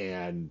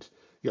 and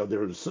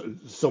there's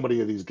so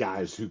many of these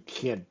guys who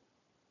can't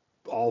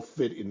all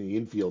fit in the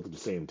infield at the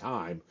same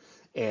time.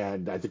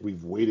 And I think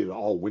we've waited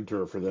all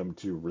winter for them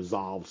to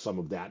resolve some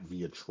of that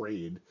via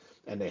trade,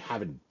 and they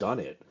haven't done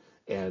it.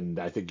 And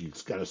I think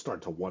you've got to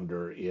start to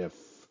wonder if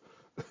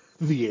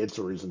the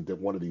answer isn't that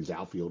one of these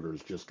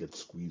outfielders just gets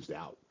squeezed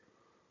out.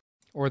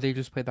 Or they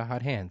just play the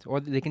hot hand. Or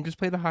they can just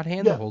play the hot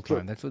hand the Yeah, whole true.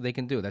 time. That's what they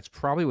can do. That's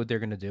probably what they're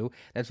going to do.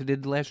 That's what they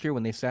did last year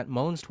when they sat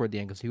Mullins toward the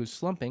end because he was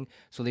slumping.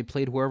 So they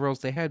played whoever else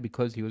they had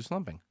because he was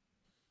slumping.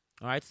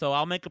 All right, so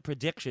I'll make a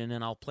prediction,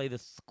 and I'll play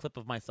this clip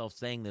of myself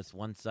saying this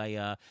once we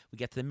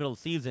get to the middle of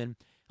the season.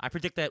 I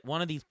predict that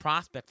one of these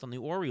prospects on the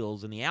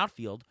Orioles in the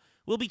outfield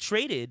will be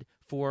traded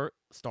for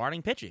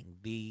starting pitching.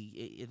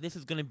 This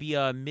is going to be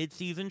a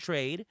mid-season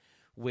trade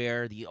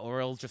where the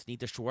Orioles just need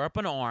to shore up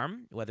an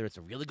arm, whether it's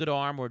a really good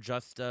arm or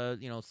just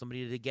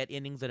somebody to get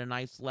innings at a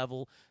nice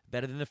level,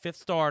 better than the fifth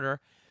starter.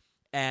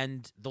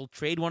 And they'll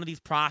trade one of these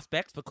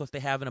prospects because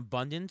they have an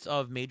abundance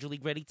of major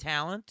league ready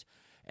talent,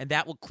 and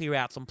that will clear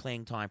out some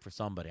playing time for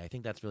somebody. I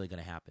think that's really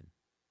going to happen.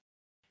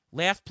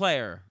 Last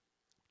player,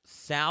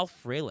 Sal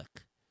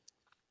Frelick.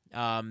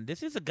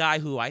 This is a guy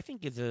who I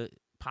think is a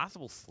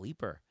possible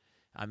sleeper.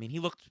 I mean, he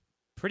looked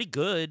pretty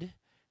good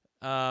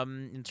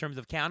in terms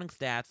of counting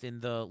stats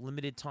in the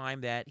limited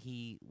time that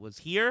he was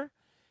here.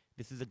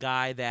 This is a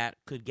guy that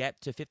could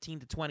get to 15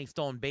 to 20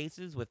 stolen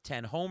bases with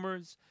 10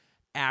 homers.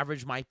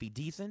 Average might be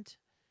decent.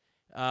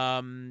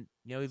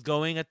 He's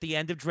going at the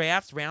end of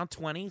drafts, round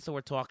 20, so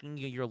we're talking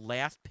your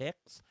last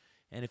picks.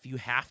 And if you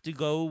have to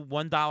go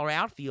 $1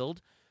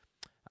 outfield,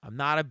 I'm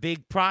not a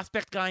big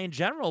prospect guy in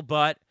general,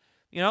 but,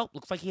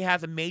 looks like he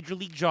has a major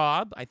league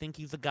job. I think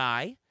he's a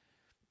guy.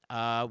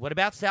 What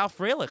about Sal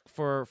Frelick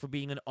for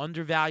being an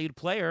undervalued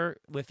player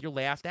with your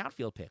last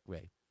outfield pick,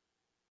 Ray?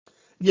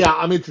 Yeah,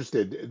 I'm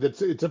interested.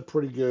 It's a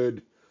pretty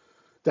good.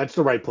 That's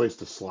the right place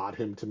to slot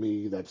him to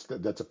me.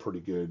 That's a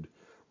pretty good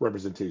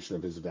representation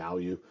of his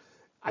value.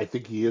 I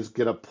think he is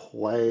going to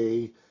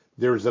play.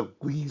 There's at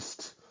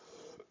least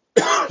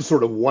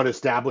sort of one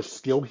established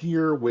skill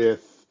here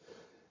with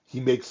he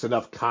makes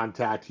enough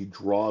contact, he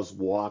draws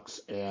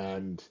walks,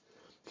 and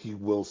he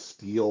will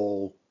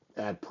steal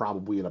at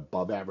probably an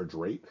above average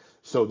rate.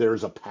 So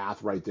there's a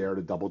path right there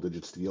to double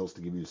digit steals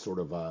to give you sort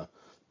of a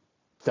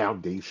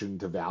foundation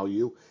to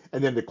value.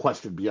 And then the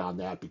question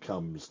beyond that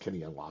becomes, can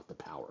he unlock the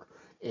power?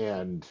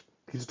 And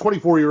he's a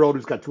 24-year-old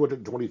who's got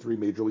 223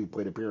 major league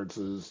plate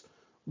appearances.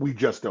 We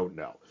just don't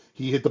know.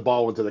 He hit the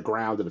ball into the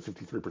ground at a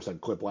 53%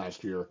 clip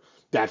last year.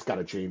 That's got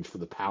to change for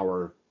the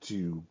power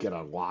to get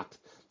unlocked.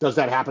 Does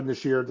that happen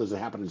this year? Does it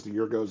happen as the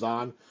year goes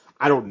on?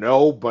 I don't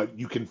know, but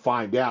you can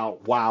find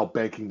out while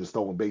banking the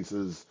stolen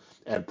bases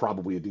and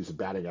probably a decent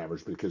batting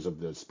average because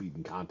of the speed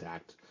and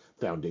contact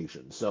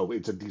foundation. So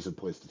it's a decent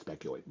place to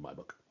speculate in my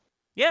book.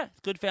 Yeah,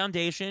 good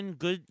foundation,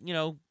 good,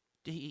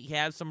 he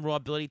has some raw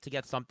ability to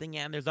get something,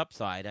 and there's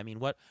upside. I mean,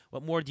 what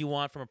more do you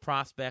want from a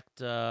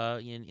prospect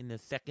in the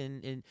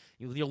second, in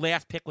your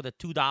last pick with a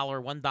 $2,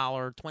 $1,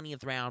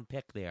 20th round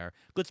pick there?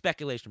 Good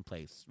speculation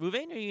place.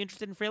 Ruvain, are you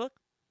interested in Frelick?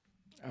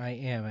 I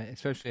am,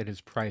 especially at his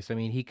price. I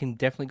mean, he can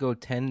definitely go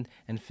 10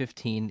 and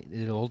 15.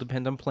 It'll all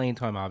depend on playing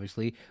time,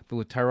 obviously. But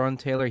with Tyrone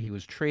Taylor, he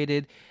was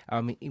traded.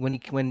 When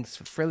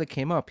Frelick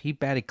came up, he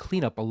batted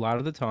cleanup a lot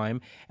of the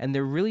time, and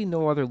there are really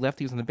no other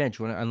lefties on the bench,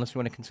 unless you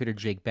want to consider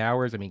Jake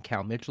Bowers. I mean,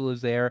 Cal Mitchell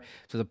is there,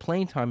 so the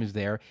playing time is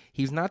there.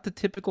 He's not the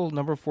typical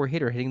number 4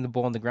 hitter hitting the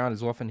ball on the ground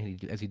as often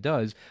as he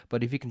does,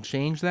 but if he can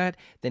change that,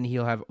 then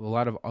he'll have a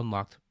lot of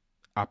unlocked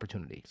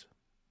opportunities.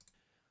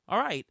 All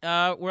right,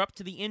 we're up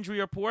to the injury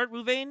report,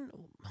 Ruvain.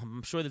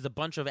 I'm sure there's a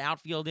bunch of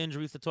outfield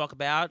injuries to talk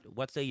about.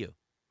 What say you?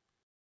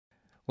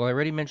 Well, I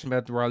already mentioned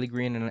about Riley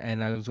Green,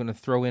 and I was going to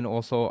throw in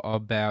also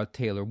about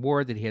Taylor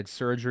Ward that he had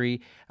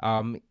surgery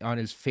on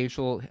his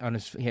facial.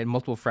 He had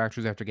multiple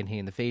fractures after getting hit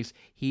in the face.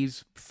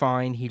 He's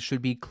fine. He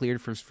should be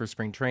cleared for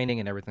spring training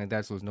and everything like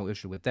that. So there's no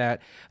issue with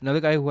that. Another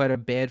guy who had a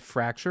bad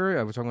fracture.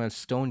 I was talking about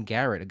Stone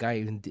Garrett, a guy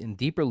in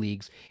deeper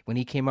leagues. When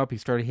he came up, he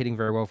started hitting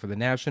very well for the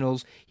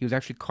Nationals. He was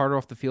actually carted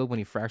off the field when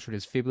he fractured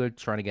his fibula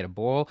trying to get a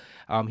ball.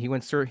 He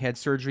had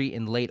surgery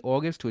in late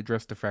August to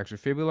address the fractured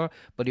fibula,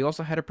 but he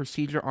also had a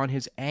procedure on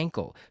his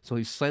ankle, so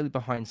he's slightly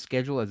behind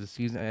schedule as the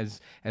season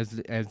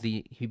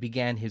he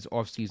began his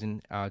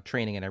off-season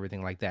training and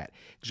everything like that.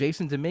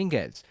 Jason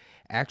Dominguez,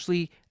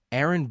 actually,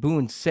 Aaron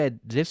Boone said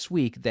this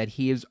week that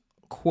he is,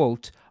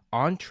 quote,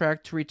 on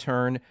track to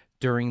return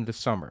during the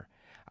summer.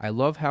 I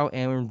love how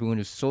Aaron Boone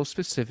is so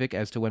specific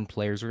as to when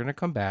players are going to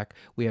come back.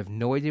 We have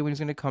no idea when he's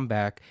going to come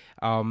back.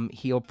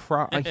 He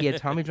had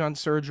Tommy John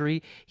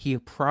surgery.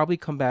 He'll probably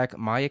come back.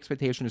 My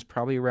expectation is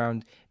probably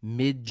around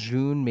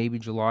mid-June, maybe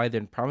July.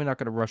 They're probably not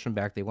going to rush him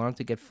back. They want him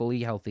to get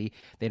fully healthy.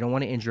 They don't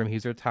want to injure him.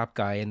 He's their top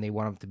guy, and they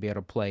want him to be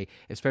able to play,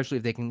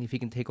 especially if he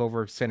can take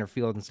over center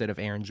field instead of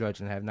Aaron Judge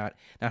and not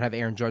have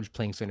Aaron Judge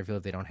playing center field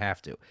if they don't have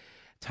to.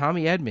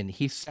 Tommy Edman,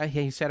 he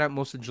sat out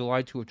most of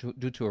July due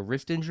to a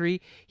wrist injury.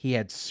 He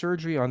had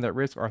surgery on that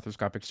wrist,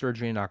 arthroscopic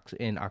surgery in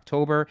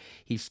October.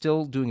 He's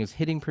still doing his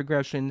hitting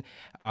progression.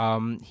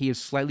 He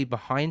is slightly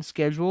behind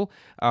schedule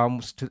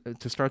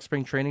to start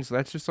spring training, so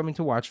that's just something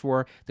to watch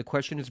for. The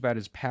question is about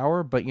his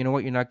power, but you know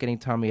what? You're not getting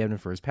Tommy Edman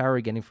for his power,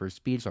 you're getting for his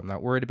speed, so I'm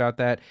not worried about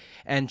that.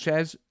 And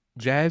Jazz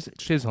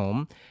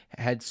Chisholm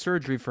had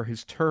surgery for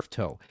his turf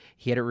toe.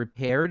 He had it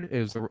repaired. It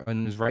was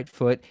on his right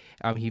foot.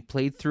 He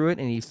played through it,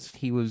 and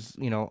he was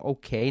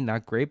okay,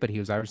 not great, but he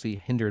was obviously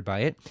hindered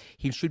by it.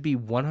 He should be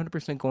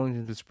 100% going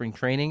into spring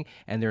training,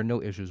 and there are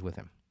no issues with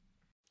him.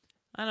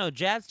 I know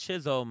Jazz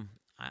Chisholm.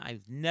 I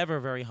was never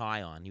very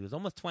high on. He was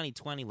almost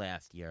 2020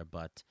 last year,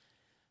 but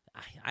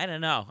I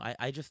don't know.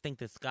 I just think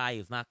this guy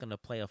is not going to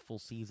play a full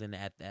season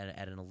at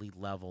an elite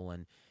level,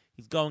 and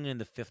he's going in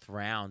the 5th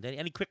round.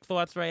 Any quick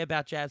thoughts, Ray,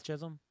 about Jazz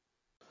Chisholm?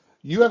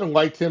 You haven't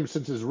liked him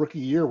since his rookie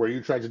year, where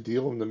you tried to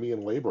deal him to me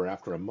in labor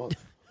after a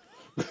month.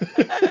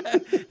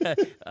 I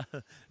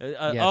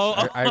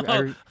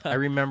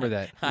remember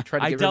that. You tried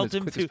to get rid of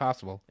him as quick as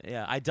possible.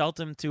 Yeah, I dealt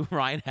him to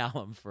Ryan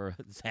Hallam for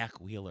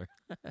Zach Wheeler.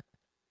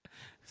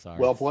 Sorry.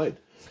 Well played.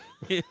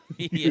 Yeah.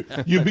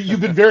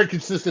 You've been very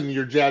consistent in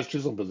your Jazz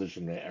Chisholm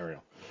position,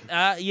 Ariel.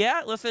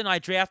 Yeah, listen, I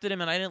drafted him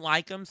and I didn't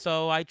like him,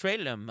 so I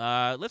traded him.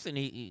 Listen,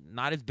 he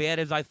not as bad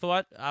as I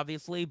thought,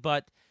 obviously,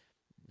 but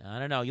I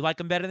don't know. You like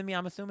him better than me,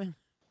 I'm assuming?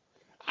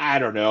 I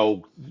don't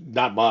know,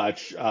 not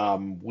much.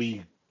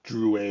 We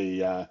drew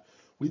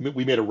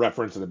we made a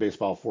reference in the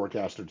baseball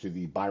forecaster to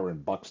the Byron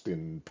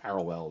Buxton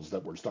parallels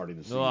that we're starting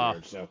to see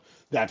here. So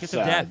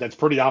that's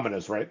pretty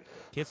ominous, right?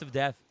 Kiss of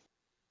death.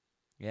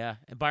 Yeah,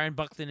 and Byron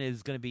Buxton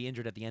is going to be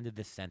injured at the end of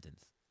this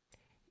sentence.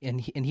 And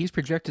he's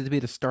projected to be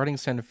the starting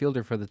center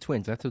fielder for the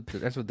Twins. That's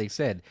what they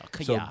said.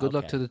 Okay, so good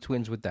luck to the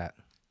Twins with that.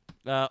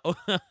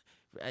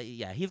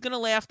 Yeah, he's going to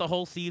last the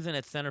whole season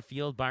at center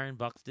field, Byron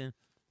Buxton.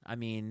 I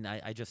mean,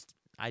 I just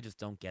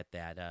don't get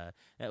that.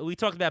 We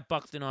talked about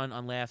Buxton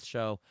on last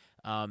show.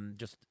 I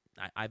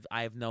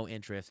have no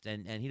interest,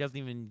 and he doesn't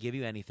even give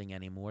you anything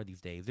anymore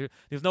these days.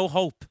 There's no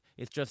hope.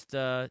 It's just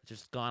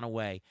gone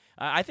away.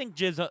 I think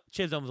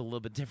Chisholm's a little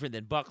bit different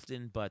than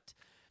Buxton, but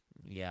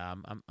yeah,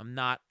 I'm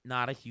not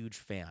a huge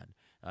fan.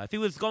 If he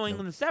was going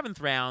in the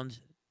 7th round,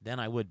 then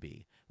I would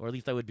be, or at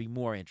least I would be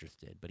more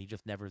interested. But he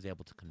just never is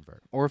able to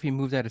convert. Or if he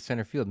moved out of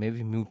center field, maybe if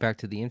he moved back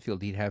to the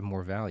infield, he'd have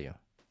more value.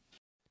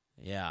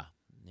 Yeah.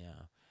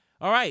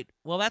 All right.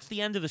 Well, that's the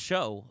end of the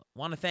show.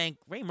 Want to thank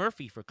Ray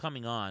Murphy for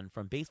coming on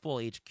from Baseball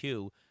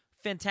HQ.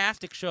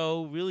 Fantastic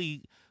show.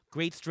 Really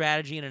great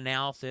strategy and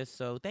analysis.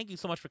 So thank you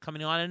so much for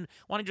coming on. And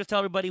want to just tell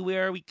everybody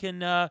where we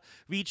can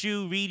reach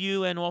you, read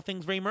you, and all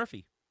things Ray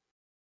Murphy.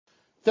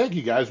 Thank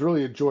you, guys.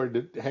 Really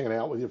enjoyed hanging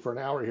out with you for an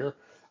hour here.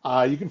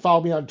 You can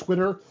follow me on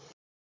Twitter,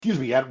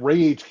 at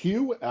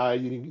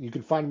RayHQ. You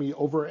can find me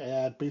over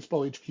at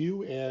Baseball HQ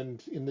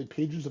and in the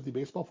pages of the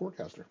Baseball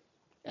Forecaster,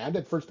 and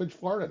at First Pitch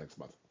Florida next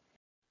month.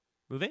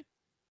 Moving.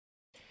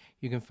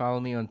 You can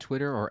follow me on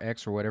Twitter or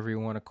X or whatever you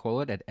want to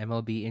call it at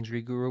MLB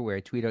Injury Guru, where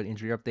I tweet out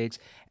injury updates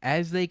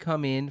as they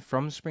come in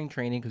from spring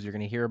training, because you're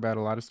going to hear about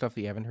a lot of stuff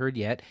that you haven't heard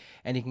yet.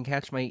 And you can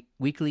catch my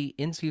weekly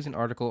in-season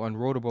article on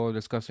Rotoballer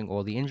discussing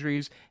all the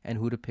injuries and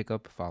who to pick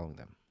up following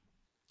them.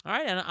 All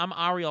right, and I'm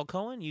Ariel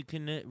Cohen. You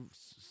can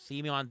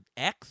see me on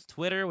X,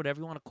 Twitter, whatever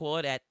you want to call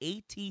it, at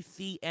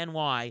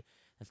ATCNY.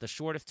 That's the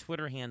shortest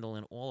Twitter handle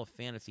in all of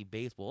fantasy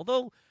baseball.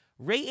 Although,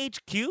 Ray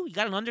HQ, you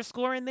got an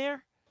underscore in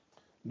there?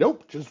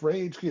 Nope, just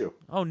Ray HQ.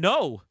 Oh,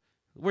 no.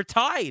 We're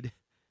tied.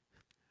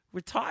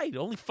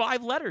 Only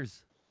 5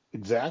 letters.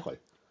 Exactly.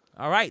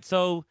 All right,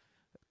 so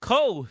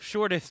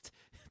shortest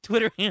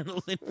Twitter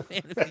handles in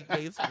fantasy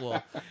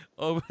baseball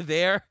over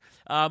there.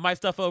 My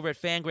stuff over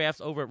at Fangraphs,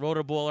 over at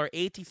Rotoballer.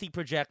 ATC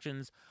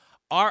projections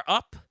are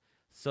up,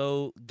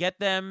 so get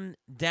them,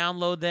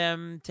 download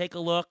them, take a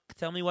look,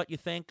 tell me what you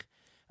think.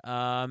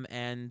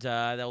 and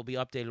that will be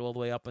updated all the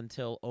way up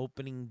until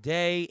opening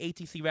day.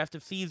 ATC Rest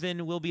of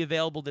Season will be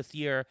available this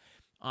year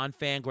on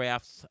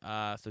Fangraphs,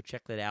 so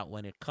check that out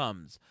when it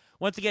comes.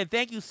 Once again,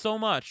 thank you so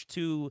much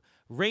to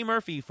Ray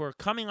Murphy for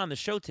coming on the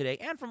show today,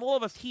 and from all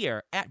of us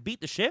here at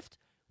Beat the Shift.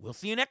 We'll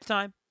see you next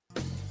time.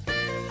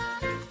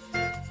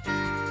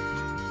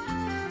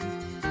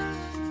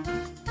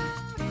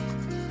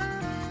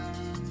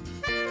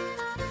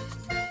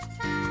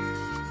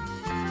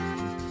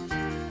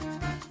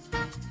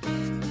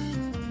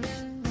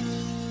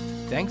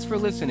 Thanks for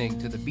listening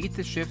to the Beat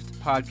the Shift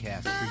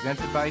podcast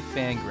presented by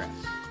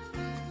Fangraphs.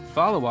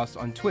 Follow us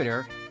on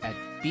Twitter at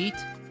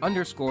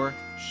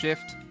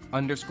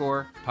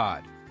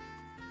beat_shift_pod.